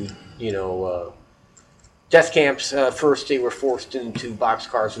off to, death camps. First, they were forced into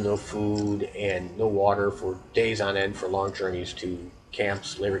boxcars with no food and no water for days on end for long journeys to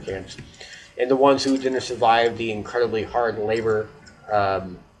camps, labor camps. And the ones who didn't survive the incredibly hard labor,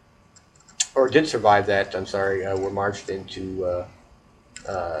 or did survive that, were marched into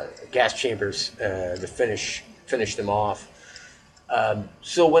gas chambers to finish them off.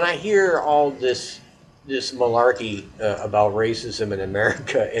 So when I hear all this malarkey about racism in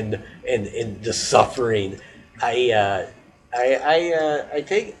America and the suffering, I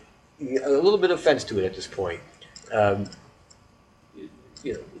take a little bit of offense to it at this point.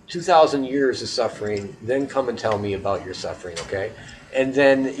 2,000 years of suffering, then come and tell me about your suffering, okay? And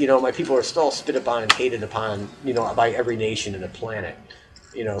then, my people are still spit upon and hated upon, by every nation in the planet.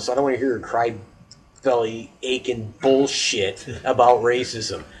 So I don't want to hear your cry belly aching bullshit about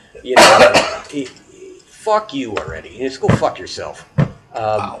racism. Fuck you already. Just go fuck yourself.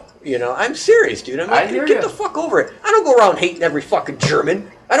 I'm serious, dude. Get the fuck over it. I don't go around hating every fucking German.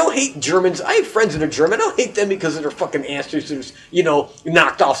 I don't hate Germans. I have friends that are German. I don't hate them because of their fucking ancestors,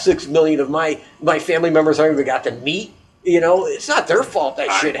 knocked off 6 million of my family members I even got to meet. It's not their fault that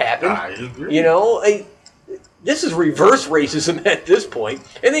shit happened. I agree. This is reverse racism at this point.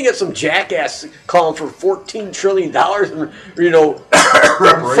 And they get some jackass calling for $14 trillion and,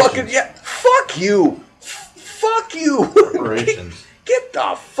 fucking, fuck you. Fuck you. Reparations. Get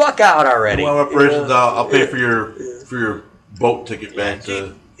the fuck out already. Well, reparations, I'll pay for your boat ticket back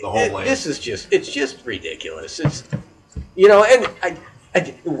to the homeland. This is just ridiculous. It's, and I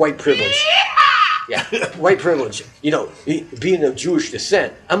white privilege. Yeah, white privilege. Being of Jewish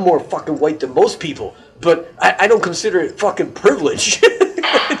descent, I'm more fucking white than most people, but I don't consider it fucking privilege.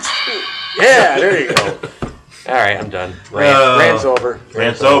 Yeah, there you go. All right, I'm done. Rant's over.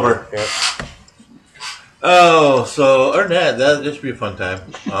 Rant's over. Yeah. Oh, so other than that should be a fun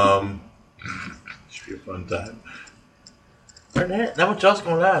time. Should be a fun time. Other than that, not much else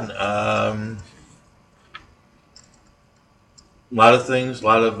going on. A lot of things, a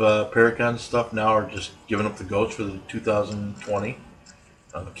lot of Paracon stuff now are just giving up the ghost for the 2020.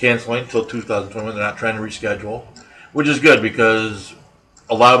 Canceling until 2020. They're not trying to reschedule, which is good because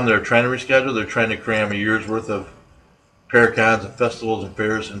a lot of them they're trying to reschedule. They're trying to cram a year's worth of Paracons and festivals and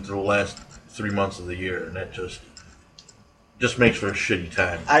fairs into the last 3 months of the year, and that just makes for a shitty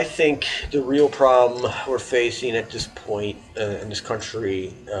time. I think the real problem we're facing at this point in this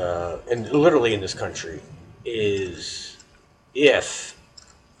country, and literally in this country, is if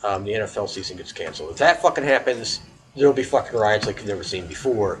the NFL season gets canceled. If that fucking happens, there'll be fucking riots like you've never seen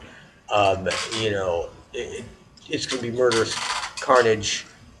before. It's going to be murderous carnage.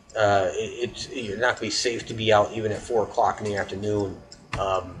 You're not going to be safe to be out even at 4 o'clock in the afternoon.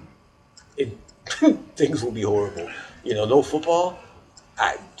 Things will be horrible. No football,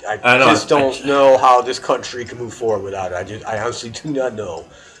 I just don't know how this country can move forward without it. I honestly do not know.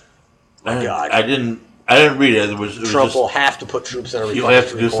 My God. I didn't read it. Trump will have to put troops in every He'll have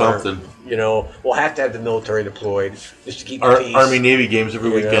to do something. We'll have to have the military deployed just to keep the peace. Army Navy games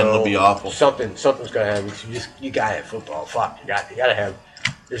every weekend will be awful. Something's going to happen. You got to have football. Fuck, you got to have.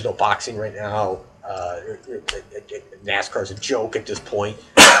 There's no boxing right now. NASCAR's a joke at this point.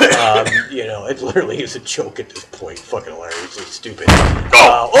 It literally is a joke at this point. Fucking hilarious. It's stupid.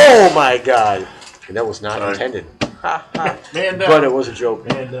 Oh my God. And that was not intended. Man down. But it was a joke.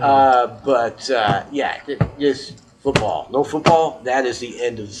 Yes, football. No football, that is the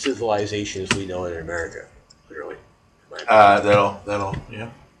end of the civilization as we know it in America. Literally. That'll.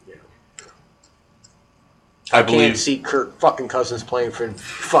 I can't see Kirk fucking Cousins playing for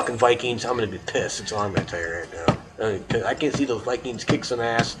fucking Vikings. I'm going to be pissed. That's all I'm going to tell you right now. I can't see those Vikings kick some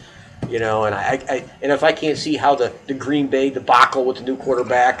ass, and and if I can't see how the Green Bay debacle with the new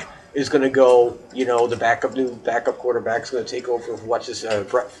quarterback is going to go, the new backup quarterback is going to take over. What's this? Not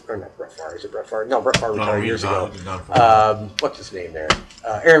Brett Favre. Is it Brett Favre? No, Brett Favre retired years ago. What's his name there?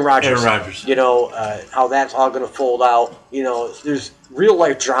 Aaron Rodgers. How that's all going to fold out. There's real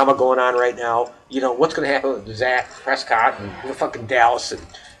life drama going on right now. What's going to happen with Dak Prescott and the fucking Dallas and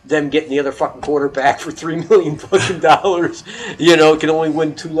them getting the other fucking quarterback for $3 million fucking dollars. Can only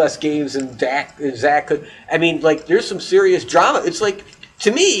win 2 less games than Zach could. I mean, there's some serious drama. It's like,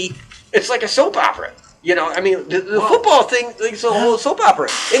 to me, it's like a soap opera. The football thing, it's a whole soap opera.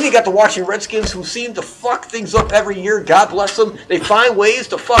 And you got the Washington Redskins who seem to fuck things up every year. God bless them. They find ways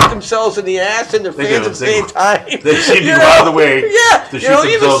to fuck themselves in the ass and their fans at the same time. They seem to go out of the way. Yeah.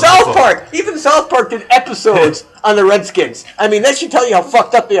 Even South Park did episodes on the Redskins. I mean, that should tell you how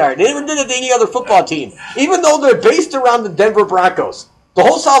fucked up they are. They never did it to any other football team. Even though they're based around the Denver Broncos. The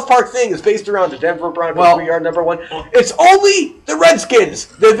whole South Park thing is based around the Denver Broncos. We are number one. It's only the Redskins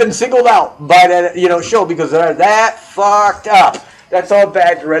that have been singled out by that show because they're that fucked up. That's how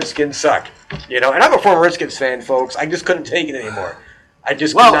bad the Redskins suck. And I'm a former Redskins fan, folks. I just couldn't take it anymore. I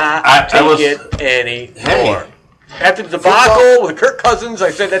just could not take it anymore. After the debacle with Kirk Cousins,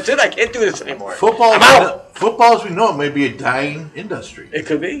 I said, that's it. I can't do this anymore. Football, as we know it, may be a dying industry. It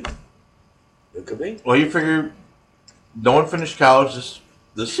could be. Well, you figure no one finished college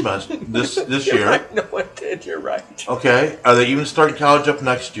this semester, this year. Right. No one did. You're right. Okay. Are they even starting college up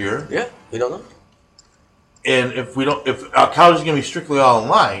next year? Yeah, we don't know. And if college is going to be strictly all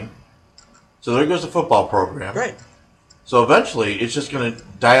online, so there goes the football program. Right. So eventually, it's just going to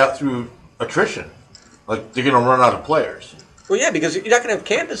die out through attrition. Like they're going to run out of players. Well, yeah, because you're not going to have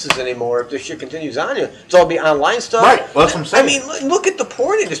campuses anymore if this shit continues on. It's all be online stuff. Right. Well, that's what I'm saying. I mean, look at the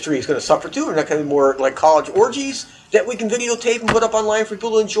porn industry is going to suffer too. There's not going to be more college orgies that we can videotape and put up online for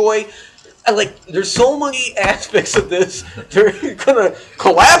people to enjoy. And there's so many aspects of this. They're going to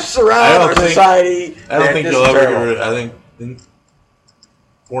collapse around our society. I don't think you'll ever get rid of it. I think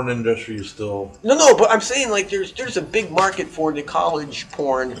porn industry is still no, but I'm saying there's a big market for the college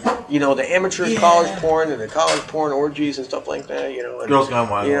porn, the amateur college porn and the college porn orgies and stuff like that, and, Girls Gone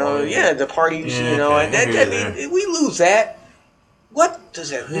Wild, the parties, and we lose that. What does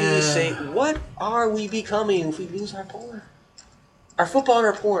that really say? What are we becoming if we lose our porn, our football and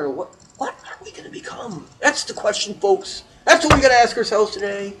our porn? What are we going to become? That's the question, folks. That's what we got to ask ourselves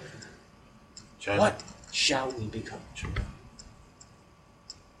today. China. What shall we become?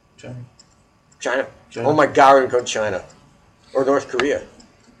 China. Oh my God, we're going to go to China. Or North Korea.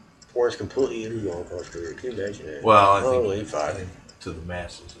 Porn is completely illegal in North Korea. Can you imagine that? Well, I think to the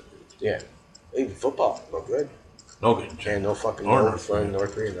masses. Yeah. Even football, no good. No good. And no fucking North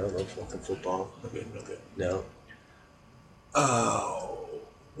Korea. No fucking football. No good. No. Oh,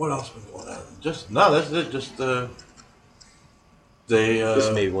 what else been going on? That's it. Just this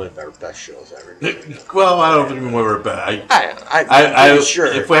may be one of our best shows ever. Well, I don't think we were bad. I'm sure.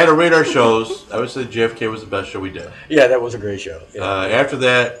 If we had to rate our shows, I would say JFK was the best show we did. Yeah, that was a great show. Yeah. After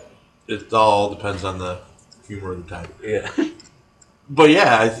that, it all depends on the humor of the time. Yeah. But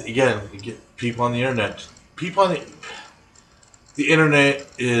yeah, again, you get people on the internet. People on the internet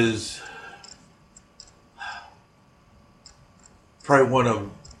is probably one of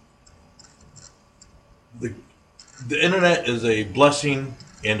the internet is a blessing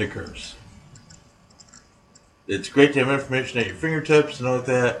and a curse. It's great to have information at your fingertips and all like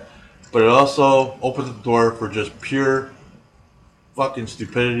that, but it also opens the door for just pure fucking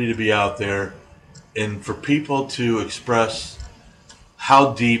stupidity to be out there and for people to express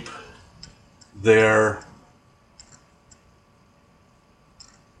how deep their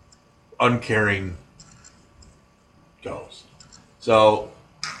uncaring goes. So,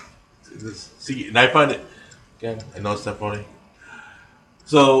 see, and I find it, again, I know it's not funny.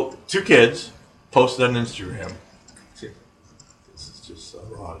 So 2 kids posted on Instagram. This is just so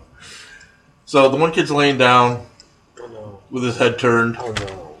wrong. So the one kid's laying down with his head turned. Oh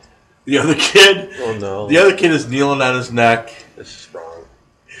no. The other kid. Oh no. The other kid is kneeling on his neck. This is wrong.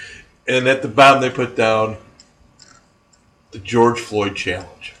 And at the bottom they put down the George Floyd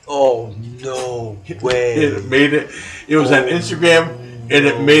challenge. Oh no way! It made it. It was on Instagram, and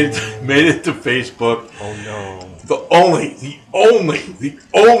it made it to Facebook. Oh no! The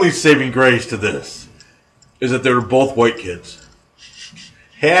only saving grace to this is that they were both white kids.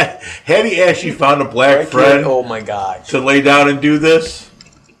 Had he actually found a black friend, oh my god, to lay down and do this.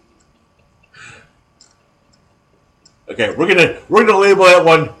 Okay, we're gonna label that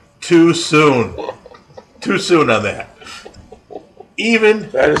one too soon. Too soon on that.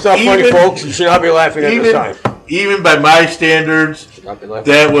 That is not funny, folks. You should not be laughing at this time. Even by my standards,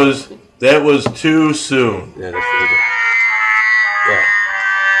 that was too soon. Yeah, that's really good.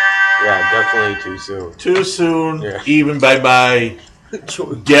 Yeah, definitely too soon. Too soon, even by my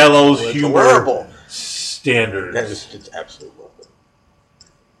gallows humor standards. It's absolutely horrible.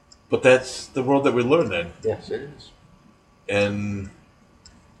 But that's the world that we live in. Yes, it is. And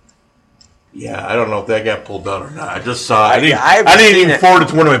yeah, I don't know if that got pulled down or not. I just saw it. I didn't even forward it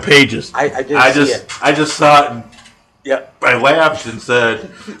to one of my pages. I didn't see it. I just saw it and I laughed and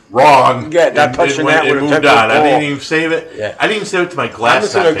said, wrong. Yeah, not touching that. And moved on. I didn't even save it. Yeah. I didn't even save it to my glass. I'm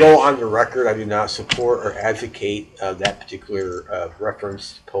just going to go on the record. I do not support or advocate that particular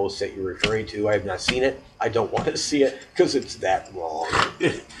reference post that you're referring to. I have not seen it. I don't want to see it because it's that wrong.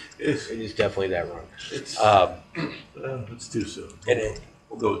 It is definitely that wrong. It's too soon.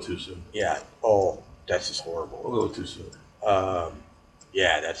 We'll go with too soon. Yeah. Oh, that's just horrible. We'll go with too soon.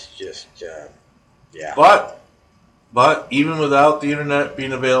 Yeah, that's just yeah. But even without the internet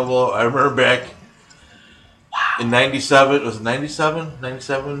being available, I remember back in 97, was it 97?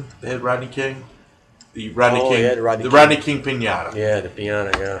 97, they had Rodney King. The Rodney King Pinata. Yeah, the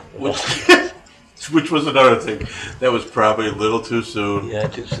piano, yeah. Which was another thing. That was probably a little too soon. Yeah,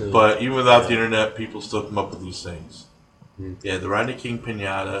 too soon. But even without the internet, people still come up with these things. Yeah, the Rodney King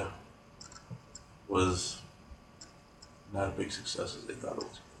Pinata was not a big success as they thought it was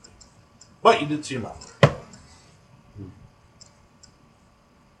going to be. But you did see him out there.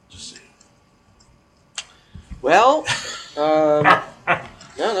 Just saying. Well,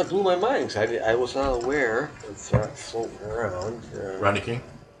 that blew my mind because I was not aware of that floating around. Rodney King?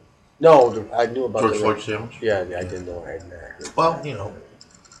 No, I knew about George Floyd sandwich? Yeah, I didn't know I had that. Well, you know,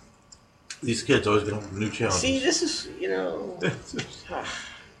 these kids always get new challenges. See, this is,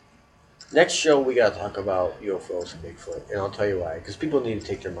 next show we got to talk about UFOs and Bigfoot, and I'll tell you why. Because people need to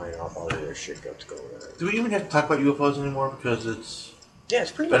take their mind off all of their shit that's going on. Do we even have to talk about UFOs anymore? Because it's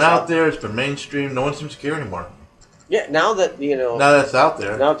pretty been much out there. It's been mainstream. No one seems to care anymore. Yeah, now that now that it's out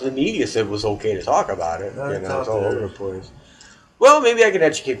there. Now that the media said it was okay to talk about it. It's all over the place. Well, maybe I can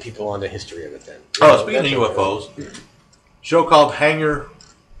educate people on the history of it then. Speaking of UFOs, show called Hangar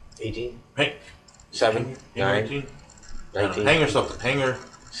 18? 7? 9? 19? Hangar something. Hangar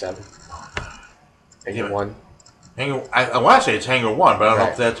 7. Hangar 1. I want to say it's Hangar 1, but I don't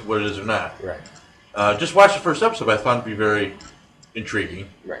know if that's what it is or not. Right. Just watched the first episode, but I found it to be very intriguing.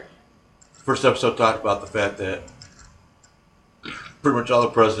 Right. First episode talked about the fact that pretty much all the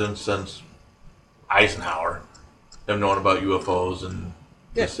presidents since Eisenhower have known about UFOs and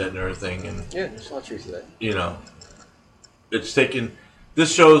this, that, and everything. And there's a lot of truth to that. You know, it's taken.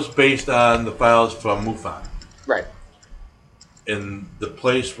 This show's based on the files from MUFON. Right. And the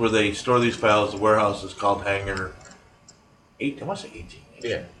place where they store these files, the warehouse, is called Hangar 8. I want to say 18. Actually.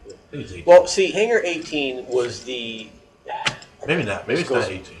 Yeah. I think it's 18. Well, see, Hangar 18 was the. Maybe not. Maybe it's not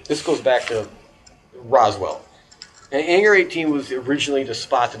 18. This goes back to Roswell. And Hangar 18 was originally the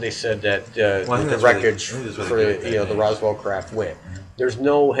spot that they said that the wreckage for the Roswell craft went. Mm-hmm. There's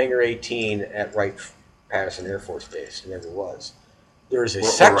no Hangar 18 at Wright-Patterson Air Force Base. There never was. There's a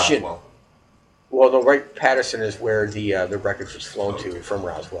section. Well, no, Wright-Patterson is where the wreckage was flown to from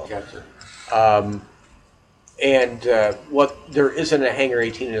Roswell. Gotcha. And what there isn't a Hangar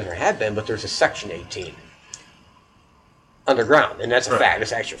 18 as there had been, but there's a Section 18 underground, and that's a fact.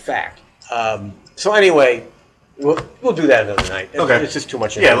 It's actually a fact. So anyway. We'll do that another night. Okay. It's just too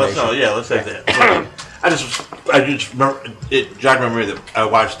much information. Let's say that. I just remember it jogged my memory that I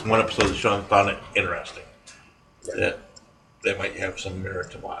watched one episode of the show and found it interesting. Yeah. That might have some merit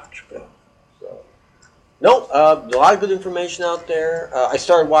to watch. But a lot of good information out there. I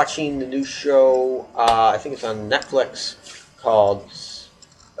started watching the new show. I think it's on Netflix called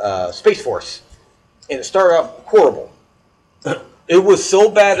Space Force, and it started out horrible. It was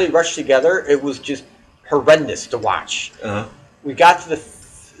so badly rushed together. It was just horrendous to watch. we got to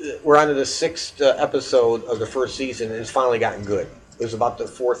we're on to the 6th episode of the first season, and it's finally gotten good. It was about the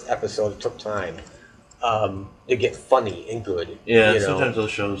 4th episode. It took time to get funny and good. Yeah, sometimes those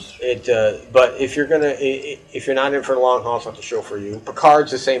shows. But if you're not in for the long haul, it's not the show for you.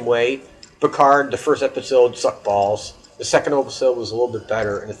 Picard's the same way. Picard, the first episode sucked balls. The second episode was a little bit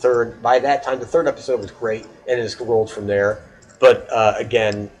better, and by that time, the third episode was great, and it's rolled from there. But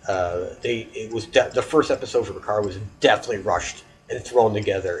again, the first episode for Picard was definitely rushed and thrown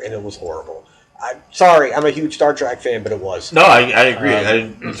together, and it was horrible. I'm sorry, I'm a huge Star Trek fan, but it was. No, I agree.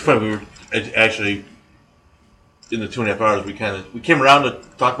 It's funny. We were actually in the 2.5 hours. We came around to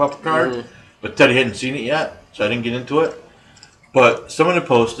talk about Picard, but Teddy hadn't seen it yet, so I didn't get into it. But someone had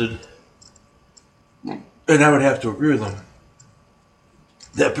posted, and I would have to agree with them,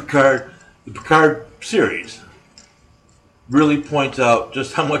 that the Picard series really points out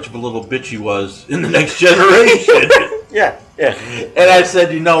just how much of a little bitch he was in the Next Generation. Yeah. And I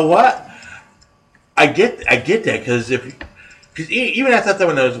said, you know what? I get that because even I thought that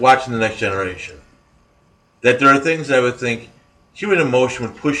when I was watching the Next Generation, that there are things that I would think human emotion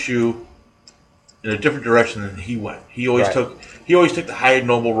would push you in a different direction than he went. He always took the high and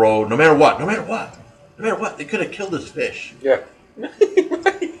noble road, no matter what. They could have killed this fish. Yeah.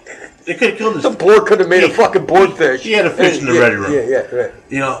 They could have killed this. The Borg could have made a fucking Borg fish. He had a fish in the ready room. Yeah, right.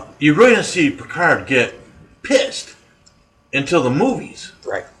 You know, you really didn't see Picard get pissed until the movies.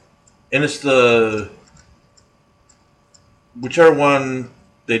 Right. And it's whichever one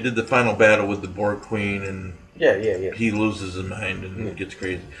they did the final battle with the Borg Queen, and he loses his mind and gets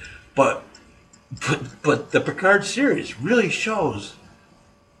crazy. But the Picard series really shows,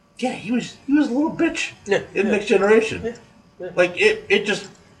 he was a little bitch in Next Generation. Yeah. Like it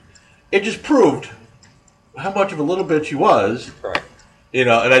just proved how much of a little bitch he was. Right. You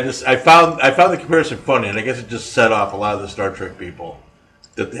know, and I found the comparison funny, and I guess it just set off a lot of the Star Trek people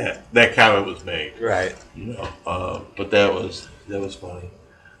that comment was made. Right. You know, but that was funny.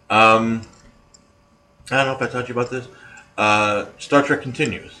 I don't know if I talked to you about this. Star Trek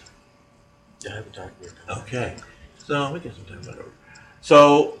Continues. Yeah, I haven't talked to you about it. Okay. So we get some time whatever.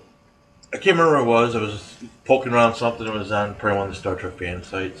 So I can't remember what it was. I was poking around something that was on probably one of the Star Trek fan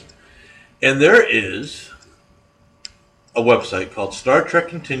sites. And there is a website called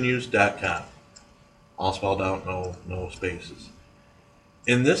StarTrekContinues.com. All spelled out, no spaces.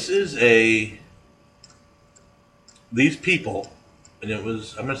 And this is these people, and it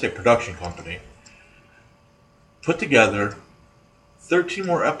was, I'm going to say production company, put together 13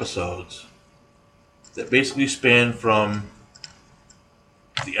 more episodes that basically span from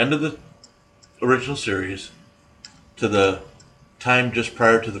the end of the original series to the time just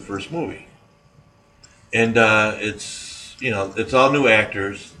prior to the first movie. And it's all new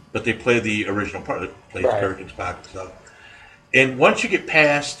actors, but they play the original part. They play Kirk and Spock and stuff. And once you get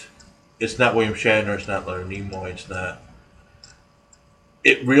past, it's not William Shatner, it's not Leonard Nimoy, it's not.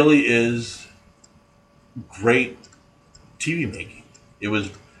 It really is great TV making.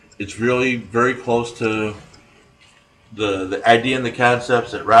 It's really very close to the idea and the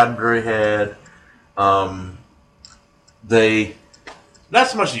concepts that Roddenberry had. They, not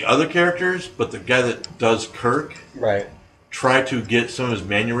so much the other characters, but the guy that does Kirk, try to get some of his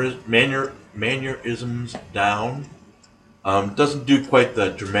mannerisms down. Doesn't do quite the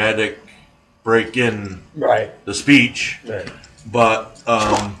dramatic break in the speech, but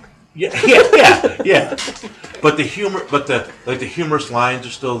yeah. But the humor, the humorous lines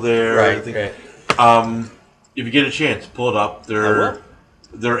are still there. If you get a chance, pull it up.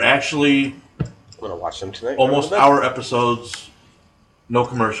 They're actually I'm gonna watch them tonight. Almost hour episodes, no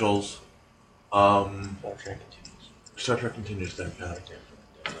commercials. Star Trek Continues.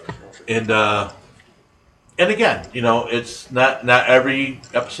 And again, you know, it's not every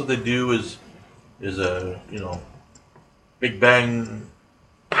episode they do is a big bang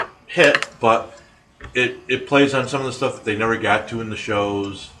hit, but it plays on some of the stuff that they never got to in the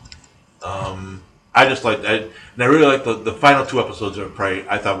shows. I just like that, and I really like the final 2 episodes are probably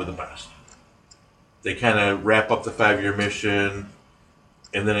I thought were the best. They kind of wrap up the 5-year mission,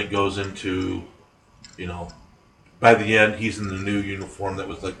 and then it goes into, by the end he's in the new uniform that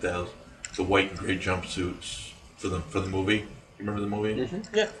was like the white and gray jumpsuits for the movie. You remember the movie?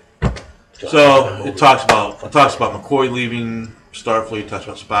 Mm-hmm. Yeah. So it talks about McCoy leaving Starfleet, talks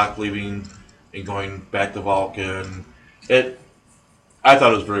about Spock leaving and going back to Vulcan. I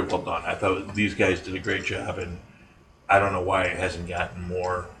thought it was very well done. I thought these guys did a great job, and I don't know why it hasn't gotten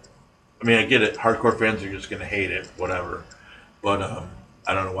more. I mean, I get it. Hardcore fans are just going to hate it, whatever. But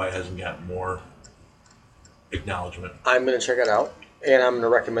I don't know why it hasn't gotten more acknowledgement. I'm going to check it out. And I'm going to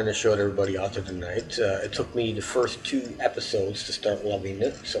recommend the show to everybody out there tonight. It took me the first 2 episodes to start loving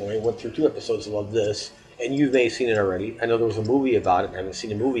it. So I went through 2 episodes to love this. And you may have seen it already. I know there was a movie about it. I haven't seen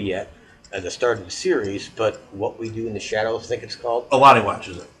the movie yet. At the start of the series. But What We Do in the Shadows, I think it's called. Alani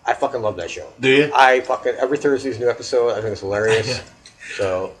watches it. I fucking love that show. Do you? Every Thursday's a new episode. I think it's hilarious. Yeah.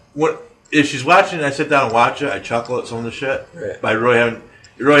 So... If she's watching and I sit down and watch it, I chuckle at some of the shit. Right. But it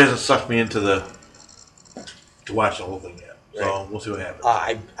really hasn't sucked me into to watch the whole thing yet. So Right. we'll see what happens.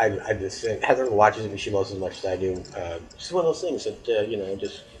 I just think Heather watches it and she loves it as much as I do. It's one of those things that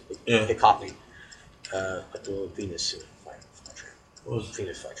it caught me. Like the little Venus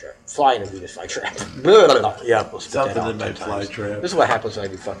Venus flytrap. Fly in a Venus flytrap. Yeah, we'll spit that Something out in my 10 times. flytrap. This is what happens when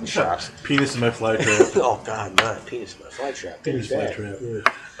I do fucking shots. Penis in my flytrap. Oh God, not penis in my flytrap. Penis Bad.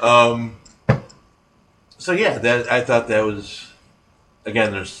 flytrap. So yeah, I thought that was,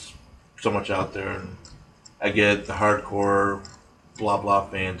 again, there's so much out there, and I get the hardcore blah blah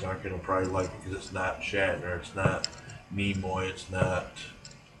fans aren't going to probably like it because it's not Shatner, it's not Nimoy, it's not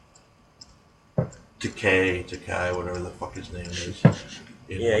Takai, whatever the fuck his name is.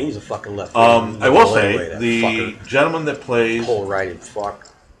 Yeah, he's a fucking left. I will say the gentleman that plays pole-riding fuck.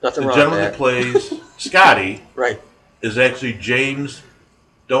 Nothing the wrong gentleman with that plays Scotty right is actually James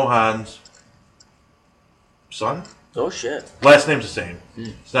Doohan's son. Oh shit. Last name's the same.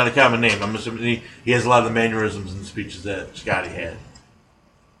 It's not a common name. I'm assuming he has a lot of the mannerisms and speeches that Scotty had.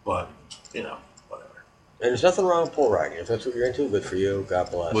 But, whatever. And there's nothing wrong with pole riding. If that's what you're into, good for you. God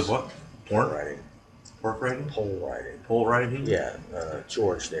bless. With what? Pole riding. Pork riding? Pole riding. Pole riding? Yeah.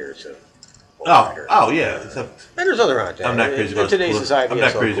 George there's a pole Oh, rider. Yeah. And there's other out there. I'm not crazy about today's society. I'm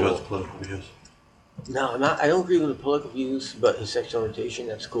not crazy about his political views. No, I don't agree with the political views, but his sexual orientation,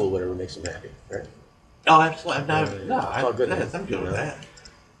 that's cool. Whatever makes him happy, right? Oh, absolutely. I'm good with that.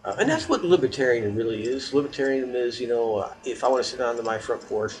 And that's what libertarian really is. Libertarianism is, if I want to sit on my front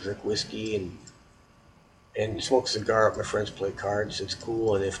porch, drink whiskey, and smoke a cigar up my friends play cards, it's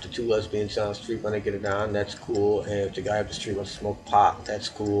cool. And if the 2 lesbians down the street want to get it on, that's cool. And if the guy up the street wants to smoke pot, that's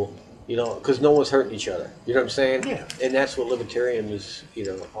cool. Because no one's hurting each other. You know what I'm saying? Yeah. And that's what libertarian is,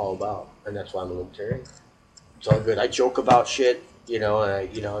 all about. And that's why I'm a libertarian. It's all good. I joke about shit, and I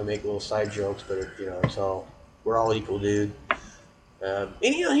make little side jokes, but it's all, we're all equal, dude. And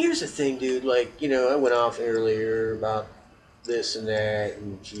here's the thing, dude. Like, I went off earlier about this and that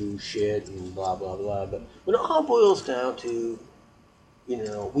and Jew shit and blah blah blah. But when it all boils down to,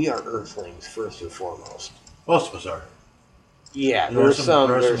 we are Earthlings first and foremost. Most of us are. Yeah, there's some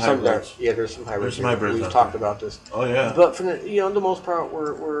hybrids. There's some hybrids. We've talked about this. Oh yeah. But for the most part,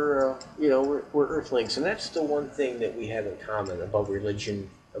 we're Earthlings, and that's the one thing that we have in common above religion,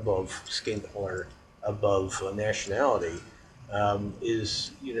 above skin color, above nationality.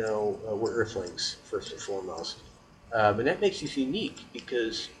 Is we're Earthlings first and foremost, and that makes us unique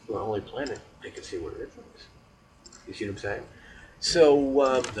because we're the only planet that can say we're Earthlings. You see what I'm saying?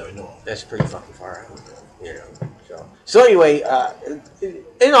 So that's pretty fucking far out, So anyway,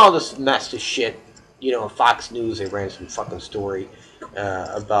 in all this mess of shit, Fox News, they ran some fucking story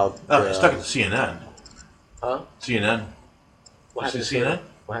about. It's stuck at the CNN. Huh? CNN. What happened to CNN?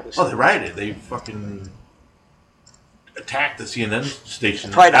 What happened to CNN? They rioted. They fucking attacked the CNN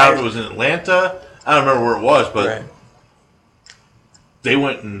station. It was in Atlanta. I don't remember where it was, but right. They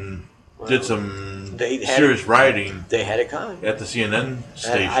went and did some serious rioting. They had it coming at the CNN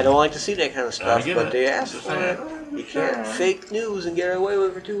station. I don't like to see that kind of stuff, but they asked for it. You can't fake news and get away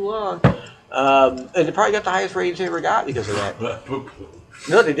with it for too long. And they probably got the highest ratings they ever got because of that.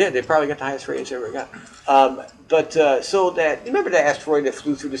 No, they did. They probably got the highest ratings they ever got. So that, remember that asteroid that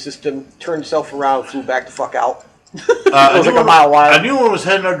flew through the system, turned itself around, flew back the fuck out? It was like a mile wide. I knew one was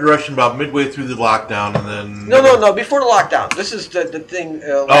heading our direction about midway through the lockdown, and then no, before the lockdown. This is the thing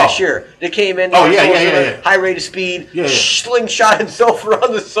last year. They came in. High rate of speed. Slingshot himself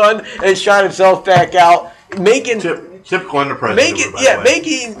around the sun and shot himself back out, making typical Enterprise.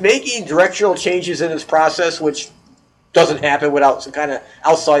 Making directional changes in his process, which doesn't happen without some kind of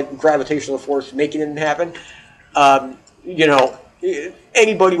outside gravitational force making it happen.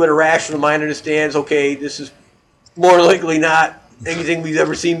 Anybody with a rational mind understands. Okay, this is more likely not anything we've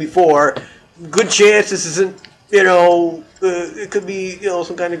ever seen before. Good chance this isn't, it could be,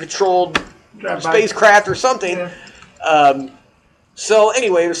 some kind of controlled spacecraft or something. Yeah. So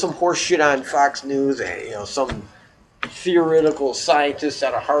anyway, there's some horse shit on Fox News and, some theoretical scientist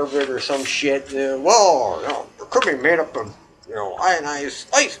out of Harvard or some shit. It could be made up of, ionized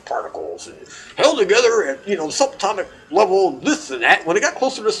ice particles and held together at, subatomic level, this and that. When it got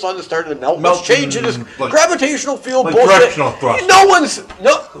closer to the sun, it started to melt. It's changing this gravitational field bullshit. Directional thrusters.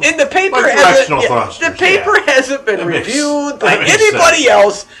 In the paper hasn't been reviewed by anybody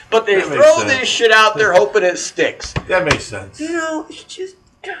else, but they throw this shit out there hoping it sticks. That makes sense. It's just,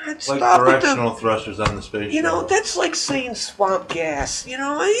 God, like stop directional thrusters on the space shuttle. That's like saying swamp gas. You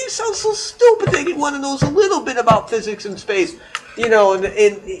sound so stupid that you want to know a little bit about physics and space, and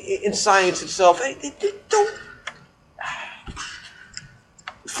in science itself. Don't.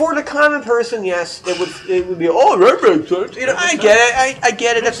 For the common person, yes, it would be, that makes sense. I get it. I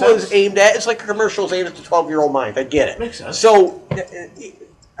get it. That's what it's aimed at. It's like a commercial is aimed at the 12-year-old mind. I get it. Makes sense. So,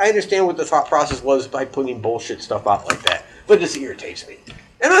 I understand what the thought process was by putting bullshit stuff out like that. But this irritates me.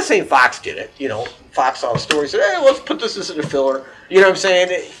 I'm not saying Fox did it. Fox saw the story and said, hey, let's put this as a filler. You know what I'm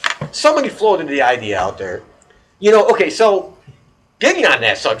saying? Somebody floated the idea out there. Okay, so getting on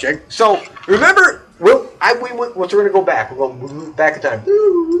that subject. So remember, we're going to go back. We're going back in time.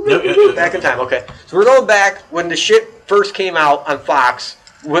 Back in time, okay. So we're going back when the shit first came out on Fox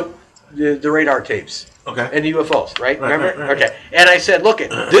with the radar tapes. Okay. And the UFOs, right? Remember? Right. Okay. And I said, look,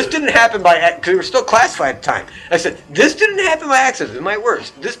 this didn't happen by, because we were still classified at the time. I said, this didn't happen by accident. In my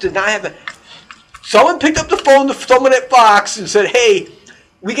words, this did not happen. Someone picked up the phone to someone at Fox and said, hey,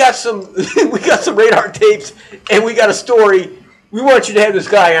 we got some radar tapes and we got a story. We want you to have this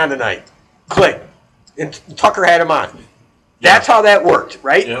guy on tonight. Click. And Tucker had him on. That's how that worked,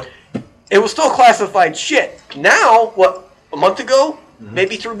 right? Yep. It was still classified shit. Now, a month ago,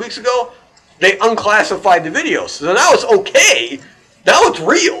 maybe 3 weeks ago, they unclassified the videos. So now it's okay. Now it's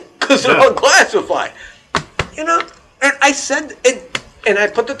real because they're unclassified. And I said, and I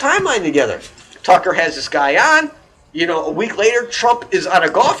put the timeline together. Tucker has this guy on. A week later, Trump is on a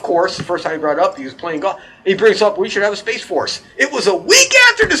golf course. The first time he brought it up, he was playing golf. He brings up, we should have a Space Force. It was a week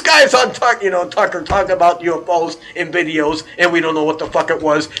after this guy is on Tucker talking about UFOs and videos, and we don't know what the fuck it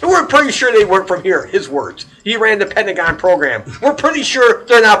was. And we're pretty sure they weren't from here, his words. He ran the Pentagon program. We're pretty sure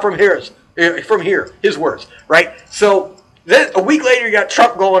they're not from here, his words, right? So then a week later, you got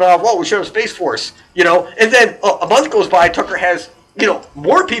Trump going off, we should have a Space Force, and then a month goes by, Tucker has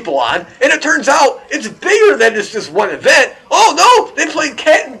more people on, and it turns out it's bigger than just one event. Oh no, they played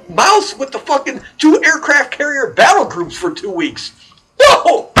cat and mouse with the fucking 2 aircraft carrier battle groups for 2 weeks.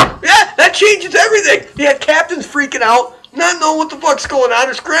 No! Yeah, that changes everything. You had captains freaking out, not knowing what the fuck's going on.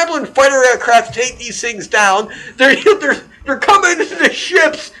 They're scrambling fighter aircraft to take these things down. They're coming into the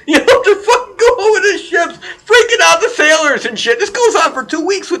ships. They're fucking going into the ships, freaking out the sailors and shit. This goes on for 2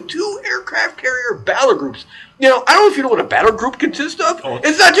 weeks with 2 aircraft carrier battle groups. I don't know if you know what a battle group consists of.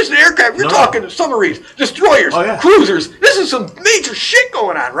 It's not just an aircraft. You're talking submarines, destroyers, cruisers. This is some major shit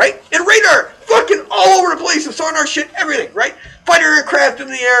going on, right? And radar fucking all over the place and sonar shit, everything, right? Fighter aircraft in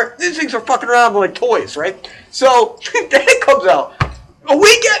the air. These things are fucking around like toys, right? So that comes out. A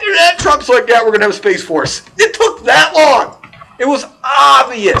week after that, Trump's like, yeah, we're going to have a Space Force. It took that long. It was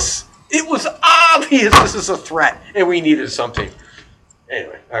obvious. This is a threat, and we needed something.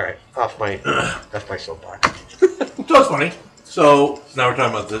 Anyway, all right, that's my soapbox. So it's funny. So now we're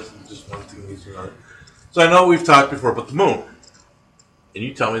talking about this. Just one thing leads to another. So I know we've talked before about the moon, and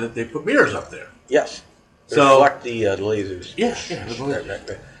you tell me that they put mirrors up there. Yes. Reflect the lasers. Yeah, the lasers.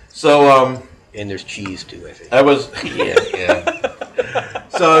 Right. So and there's cheese too, I think. I was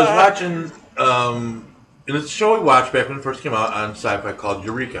So I was watching, and it's a show we watched back when it first came out on Sci-Fi called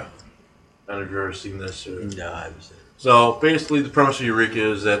Eureka. I don't know if you've ever seen this. No, I haven't seen it. So basically, the premise of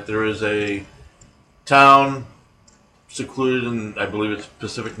Eureka is that there is a town secluded in, I believe it's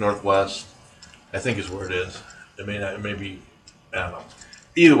Pacific Northwest. I think is where it is. It may be, I don't know.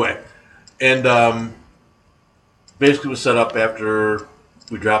 Either way, and basically was set up after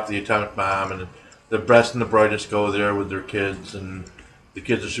we dropped the atomic bomb, and the best and the brightest go there with their kids, and the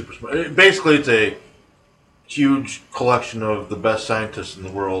kids are super smart. Basically, it's a huge collection of the best scientists in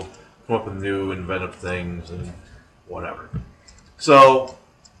the world come up with new inventive things and whatever. So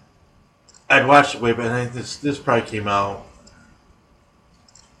I'd watched it way back, and I think this probably came out,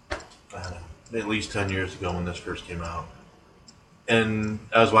 I don't know, at least 10 years ago when this first came out. And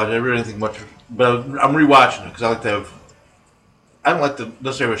I was watching, I really didn't think much, but I'm rewatching it because I don't like to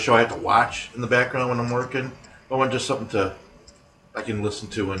necessarily have a show I have to watch in the background when I'm working. I want just something I can listen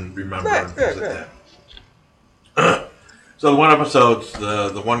to and remember and things like that. So the one episode,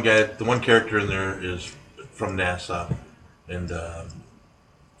 the one character in there is from NASA, and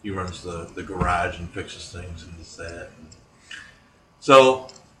he runs the garage and fixes things and this that. So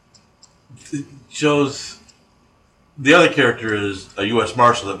it shows the other character is a U.S.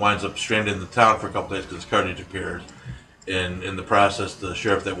 Marshal that winds up stranded in the town for a couple days because his car disappears, And in the process, the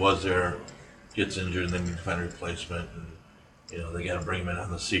sheriff that was there gets injured, and then you find a replacement, and they got to bring him in on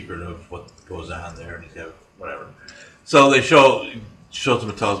the secret of what goes on there, and he's got whatever. So they shows him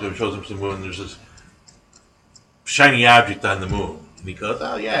a telescope, shows him some moon, and there's this shiny object on the moon, and he goes,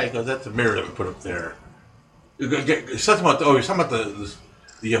 "Oh yeah," he goes, "That's a mirror that we put up there." He's talking about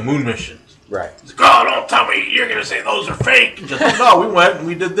the moon missions. Right. He's like, "Oh, don't tell me you're gonna say those are fake." Just, no, we went and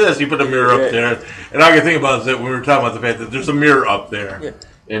we did this. He put a mirror up there, and all I can think about is that we were talking about the fact that there's a mirror up there,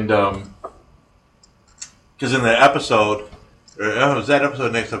 and because in the episode, or it was that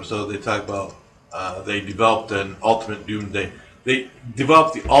episode, next episode, they talk about they developed an ultimate doomsday. They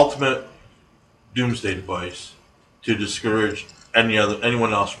developed the ultimate doomsday device to discourage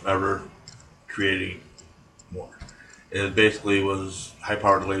anyone else from ever creating more. And it basically was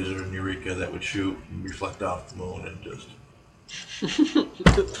high-powered laser in Eureka that would shoot and reflect off the moon and just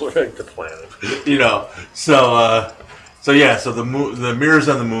like the planet. So the mirrors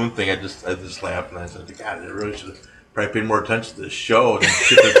on the moon thing, I just laughed and I said, God, I really should have probably paid more attention to this show and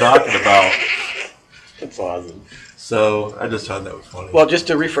shit they're talking about. That's awesome. So I just thought that was funny. Well, just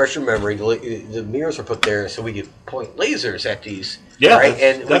to refresh your memory, the mirrors are put there so we can point lasers at these. Yeah, right?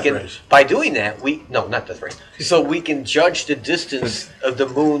 And we can, rays. by doing that, not death rays. So we can judge the distance of the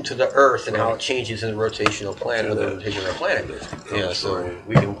moon to the Earth and how it changes in the rotational planet or the rotation of the planet. Yeah, so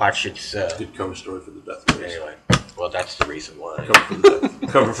we can watch its. Good cover story for the death rays. Anyway, well, that's the reason why.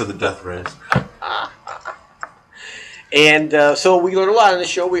 Cover for the death rays. And so we learned a lot on the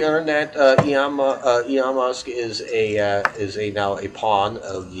show. We learned that Elon Musk is now a pawn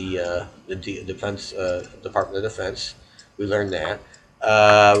of the Defense Department of Defense. We learned that.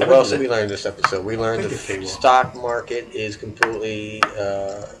 What else did we learn in this episode? We learned the stock market is completely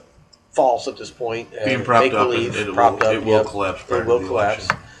false at this point. Being propped up. It will collapse. It will collapse.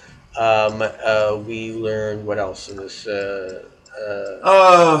 We learned what else in this?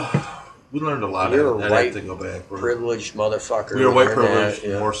 We learned a lot. You're I'd have to go back. Privileged motherfucker. We are white privileged,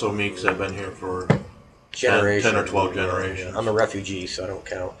 more so me because I've been here for generations. 10 or 12 generations. I'm a refugee, so I don't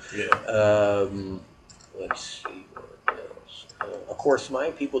count. Yeah. Let's see what else. Of course,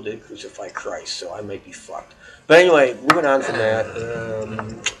 my people did crucify Christ, so I might be fucked. But anyway, moving on from that.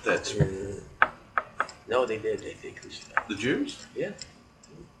 No, they did. They did crucify. The Jews? Yeah.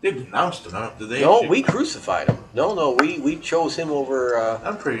 They denounced him, did they? No, we crucified him. No, we chose him over.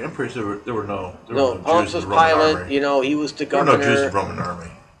 I'm pretty sure there were no Jews Pontius in the Roman Pilate. army. He was the governor. There were no Jews in the Roman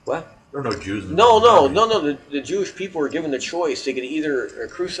army. What? There were no Jews in the Roman army. No. The Jewish people were given the choice. They could either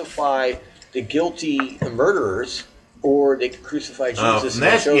crucify the guilty murderers, or they could crucify Jesus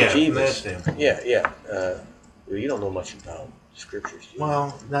and show Jesus. Yeah. You don't know much about scriptures, do you?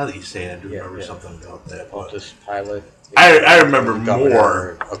 Well, now that you say it, I do remember something about that. Pontius Pilate. I remember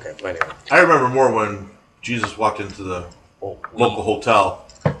more. Okay, anyway. I remember more when Jesus walked into the local hotel,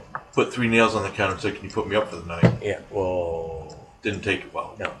 put 3 nails on the counter and said, "Can you put me up for the night?" Yeah, well... Didn't take it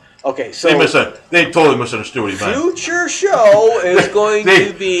well. No. Okay, so... They totally misunderstood what he meant. Future show is going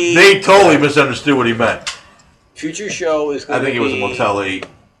to be... They totally misunderstood what he meant. Future show is going to be... I think it was a Motel 8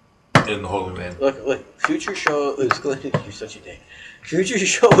 in the Holy Land. Look, future show is going to... You're such a dick. Future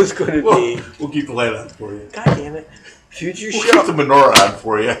show is going to be... We'll keep the light on for you. God damn it. Future show... We'll keep the menorah on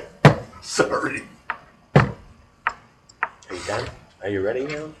for you. Sorry. Are you done? Are you ready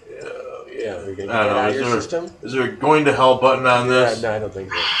now? Yeah. We're going to get that out of your system? Is there a going to hell button on this? No, I don't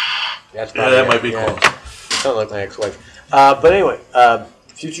think so. That might be close. Sounds like my ex-wife. But anyway,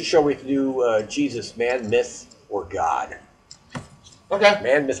 future show we can do Jesus, man, myth, or God. Okay.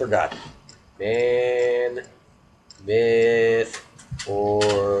 Man, myth, or God. Man, myth,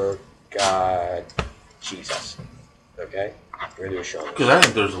 or God, Jesus. Okay? We're going to do a show. Because I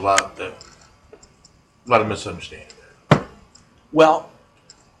think there's a lot of misunderstanding there. Well,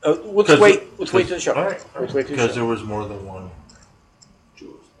 let's wait to the show. All right. Because there was more than one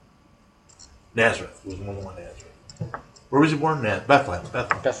Jew. Nazareth. There was more than one Nazareth. Where was he born? Bethlehem.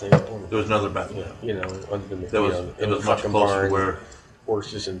 There was another Bethlehem. Yeah, it was much closer to where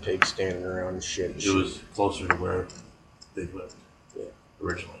horses and pigs standing around and shit. It was closer to where they lived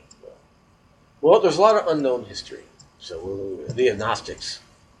originally. Well, there's a lot of unknown history. So the Gnostics,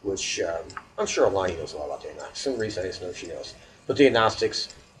 which I'm sure Alani knows a lot about the Gnostics. For some reason I just know she knows. But the Gnostics,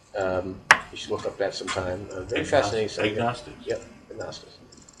 you should look up that sometime. Very fascinating. Agnostics. Yep, Agnostics.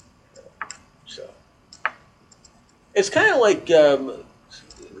 So it's kind of like,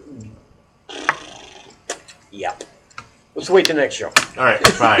 Let's wait till the next show. All right,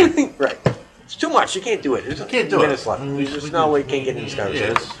 fine. Right. It's too much. You can't do it. You can't do it. Left. There's no way you can't get in this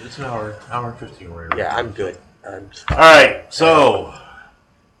conversation. Yeah, it's an hour and 15 right. Yeah, I'm good. All right, so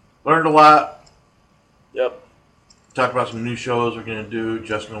learned a lot. Yep. talk about some new shows we're going to do.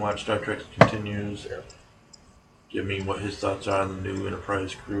 Justin will watch Star Trek Continues. Yeah. Give me what his thoughts are on the new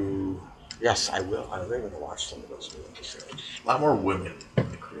Enterprise crew. Yes, I will. I'm going to watch some of those new episodes. A lot more women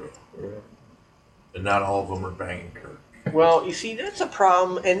in the crew. Yeah. And not all of them are banging Kirk. Well, you see, that's a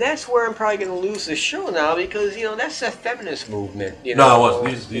problem, and that's where I'm probably going to lose the show now because, that's that feminist movement. No, it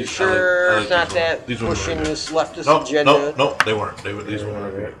wasn't. These sure it's not that pushing this leftist agenda? No, they weren't. These women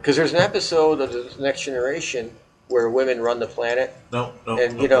are good. Because there's an episode of The Next Generation where women run the planet. No.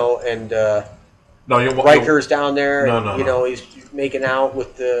 And, Riker's down there, and, he's making out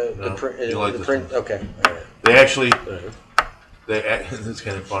with the print. Okay. All right. They actually, it's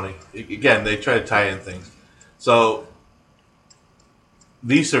kind of funny. Again, they try to tie in things. So,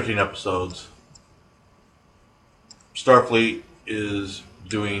 these 13 episodes, Starfleet is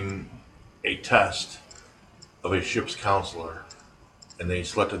doing a test of a ship's counselor, and they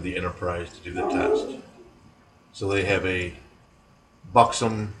selected the Enterprise to do the test. So they have a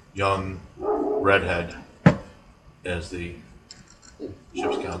buxom, young redhead as the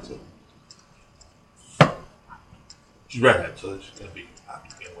ship's counselor. She's redhead, so she's going to be hot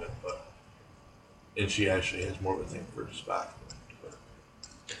to begin with, and she actually has more of a thing for Spock.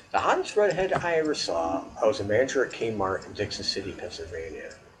 The hottest redhead I ever saw, I was a manager at Kmart in Dixon City,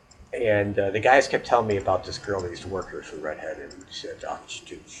 Pennsylvania. And the guys kept telling me about this girl that used to work here, who's a redhead, and she said,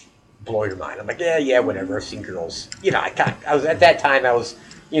 dude, blow your mind. I'm like, yeah, whatever. I've seen girls. I was at that time, I was,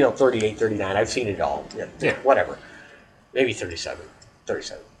 38, 39. I've seen it all. Yeah. Whatever. Maybe 37.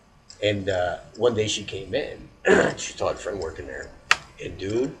 And one day she came in. She saw a friend working there. And,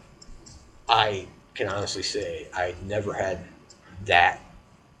 dude, I can honestly say I never had that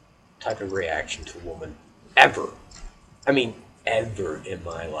type of reaction to a woman ever. I mean, ever in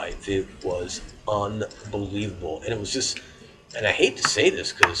my life. It was unbelievable. And it was just, and I hate to say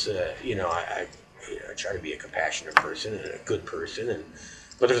this because, I try to be a compassionate person and a good person.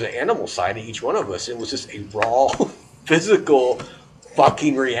 But there's an animal side to each one of us. It was just a raw, physical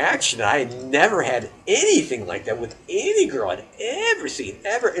fucking reaction. I had never had anything like that with any girl I'd ever seen,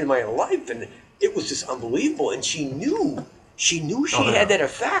 ever in my life. And it was just unbelievable. And she knew she had that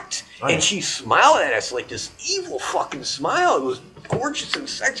effect. And she smiled at us like this evil fucking smile. It was gorgeous and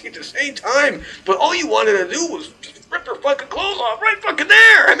sexy at the same time. But all you wanted to do was just rip her fucking clothes off right fucking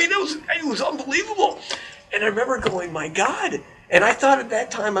there. I mean, it was unbelievable. And I remember going, my God. And I thought at that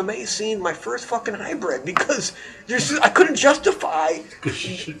time I may have seen my first fucking hybrid because I couldn't justify. Because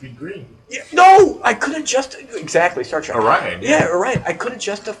she should be green. Yeah, no, I couldn't exactly, Star Trek. Orion. Yeah, Orion. I couldn't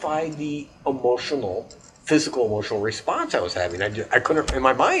justify the physical emotional response I was having. I couldn't, in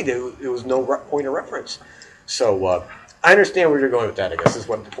my mind, it was no point of reference. So I understand where you're going with that, I guess, is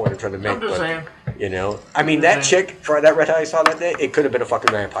what the point I'm trying to make. I'm just saying. I mean, that chick, for that red I saw that day, it could have been a fucking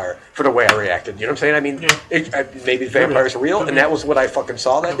vampire for the way I reacted. You know what I'm saying? I mean, maybe vampires are real, and that was what I fucking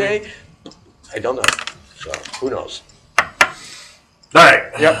saw that day. I don't know. So, who knows? All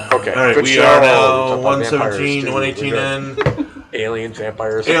right. Yep, okay. All right, Good we show. are now 117, 118 in. Aliens,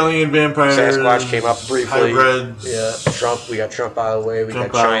 vampires. Sasquatch came up briefly. Hybrids. Yeah. Trump. We got Trump out of the way. We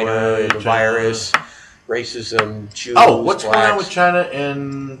got China, the virus, racism, Jews. Oh, what's blacks. going on with China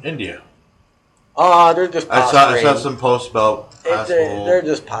and India? They're just posturing. I saw some posts about they're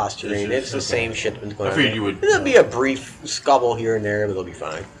just posturing. It's the same shit that's been going on. I figured you would. There'll be a brief scuffle here and there, but they'll be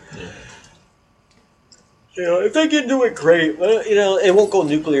fine. Yeah. If they can do it, great. It won't go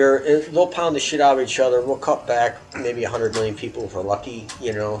nuclear. They'll pound the shit out of each other. We'll cut back maybe 100 million people if we're lucky,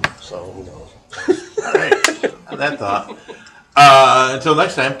 so who knows. All right. On that thought. Until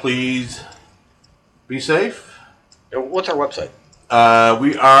next time, please be safe. What's our website?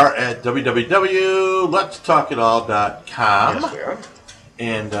 We are at www.letstalkitall.com. Yes, we are.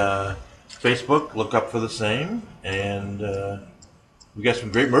 And Facebook, look up for the same. And we got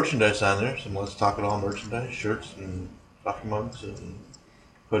some great merchandise on there. Some Let's Talk It All merchandise, shirts and coffee mugs and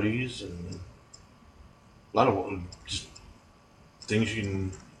hoodies and a lot of just things you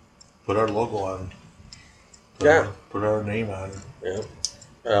can put our logo on. Put our name on. Yeah.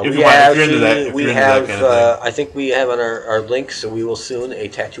 I think we have on our link, so we will soon, a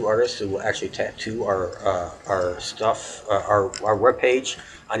tattoo artist who will actually tattoo our stuff, our webpage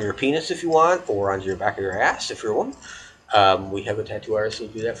on your penis if you want, or on your back of your ass if you're one. We have a tattoo artist who'll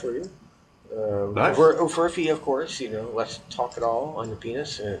do that for you. Nice. For a fee, of course. Let's talk it all on your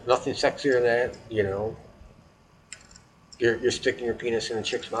penis. Nothing sexier than that. You're sticking your penis in a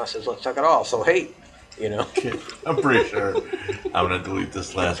chick's mouth. Says, "Let's talk it all." So hey, I'm pretty sure I'm gonna delete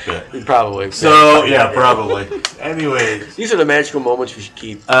this last bit. Probably. So yeah, probably. Anyways, these are the magical moments we should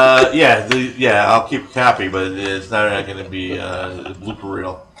keep. I'll keep a copy, but it's not going to be a blooper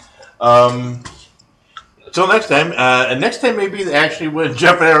reel. Until next time, and next time maybe actually when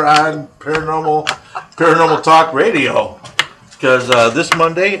Jeff and I are on Paranormal Talk Radio, because this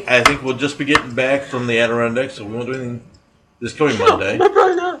Monday I think we'll just be getting back from the Adirondacks, so we won't do anything this coming Monday. No,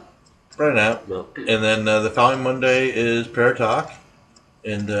 probably not. Probably not. No. And then the following Monday is Para Talk,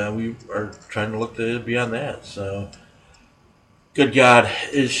 and we are trying to look to be on that. So, good God,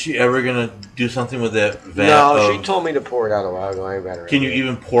 is she ever gonna do something with that vat? No, she told me to pour it out a while ago. I better. Can you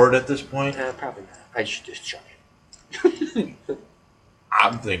even pour it at this point? Probably not. I should just chuck it.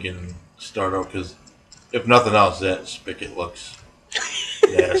 I'm thinking start out because if nothing else, that spigot looks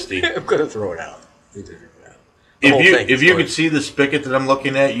nasty. I'm gonna throw it out. If you could see the spigot that I'm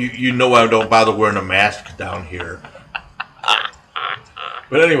looking at, you know I don't bother wearing a mask down here.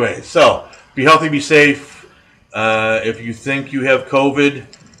 But anyway, so be healthy, be safe. If you think you have COVID,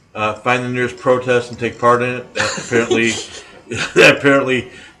 find the nearest protest and take part in it. That apparently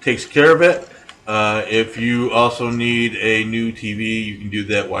takes care of it. If you also need a new TV, you can do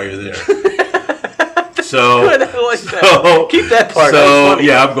that while you're there. So, good, I like that. Keep that part. So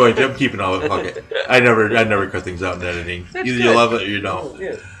yeah, I'm keeping all of it. Fuck it. I never cut things out in editing. That's Either good. you love it or you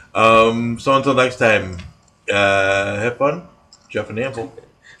don't. So until next time, have fun. Jeff and Ample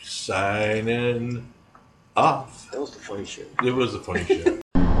signing off. That was the funny shit. It was the funny shit.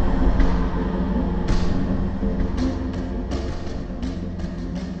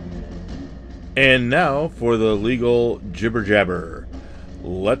 And now for the legal jibber jabber.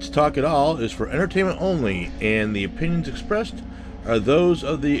 Let's Talk It All is for entertainment only, and the opinions expressed are those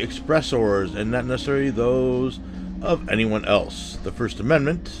of the expressors and not necessarily those of anyone else. The First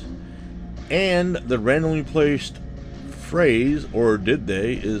Amendment and the randomly placed phrase, or did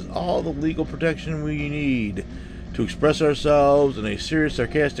they, is all the legal protection we need to express ourselves in a serious,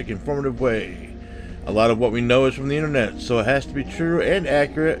 sarcastic, informative way. A lot of what we know is from the internet, so it has to be true and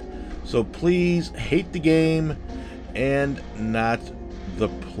accurate. So please hate the game and not the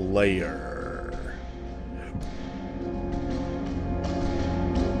player.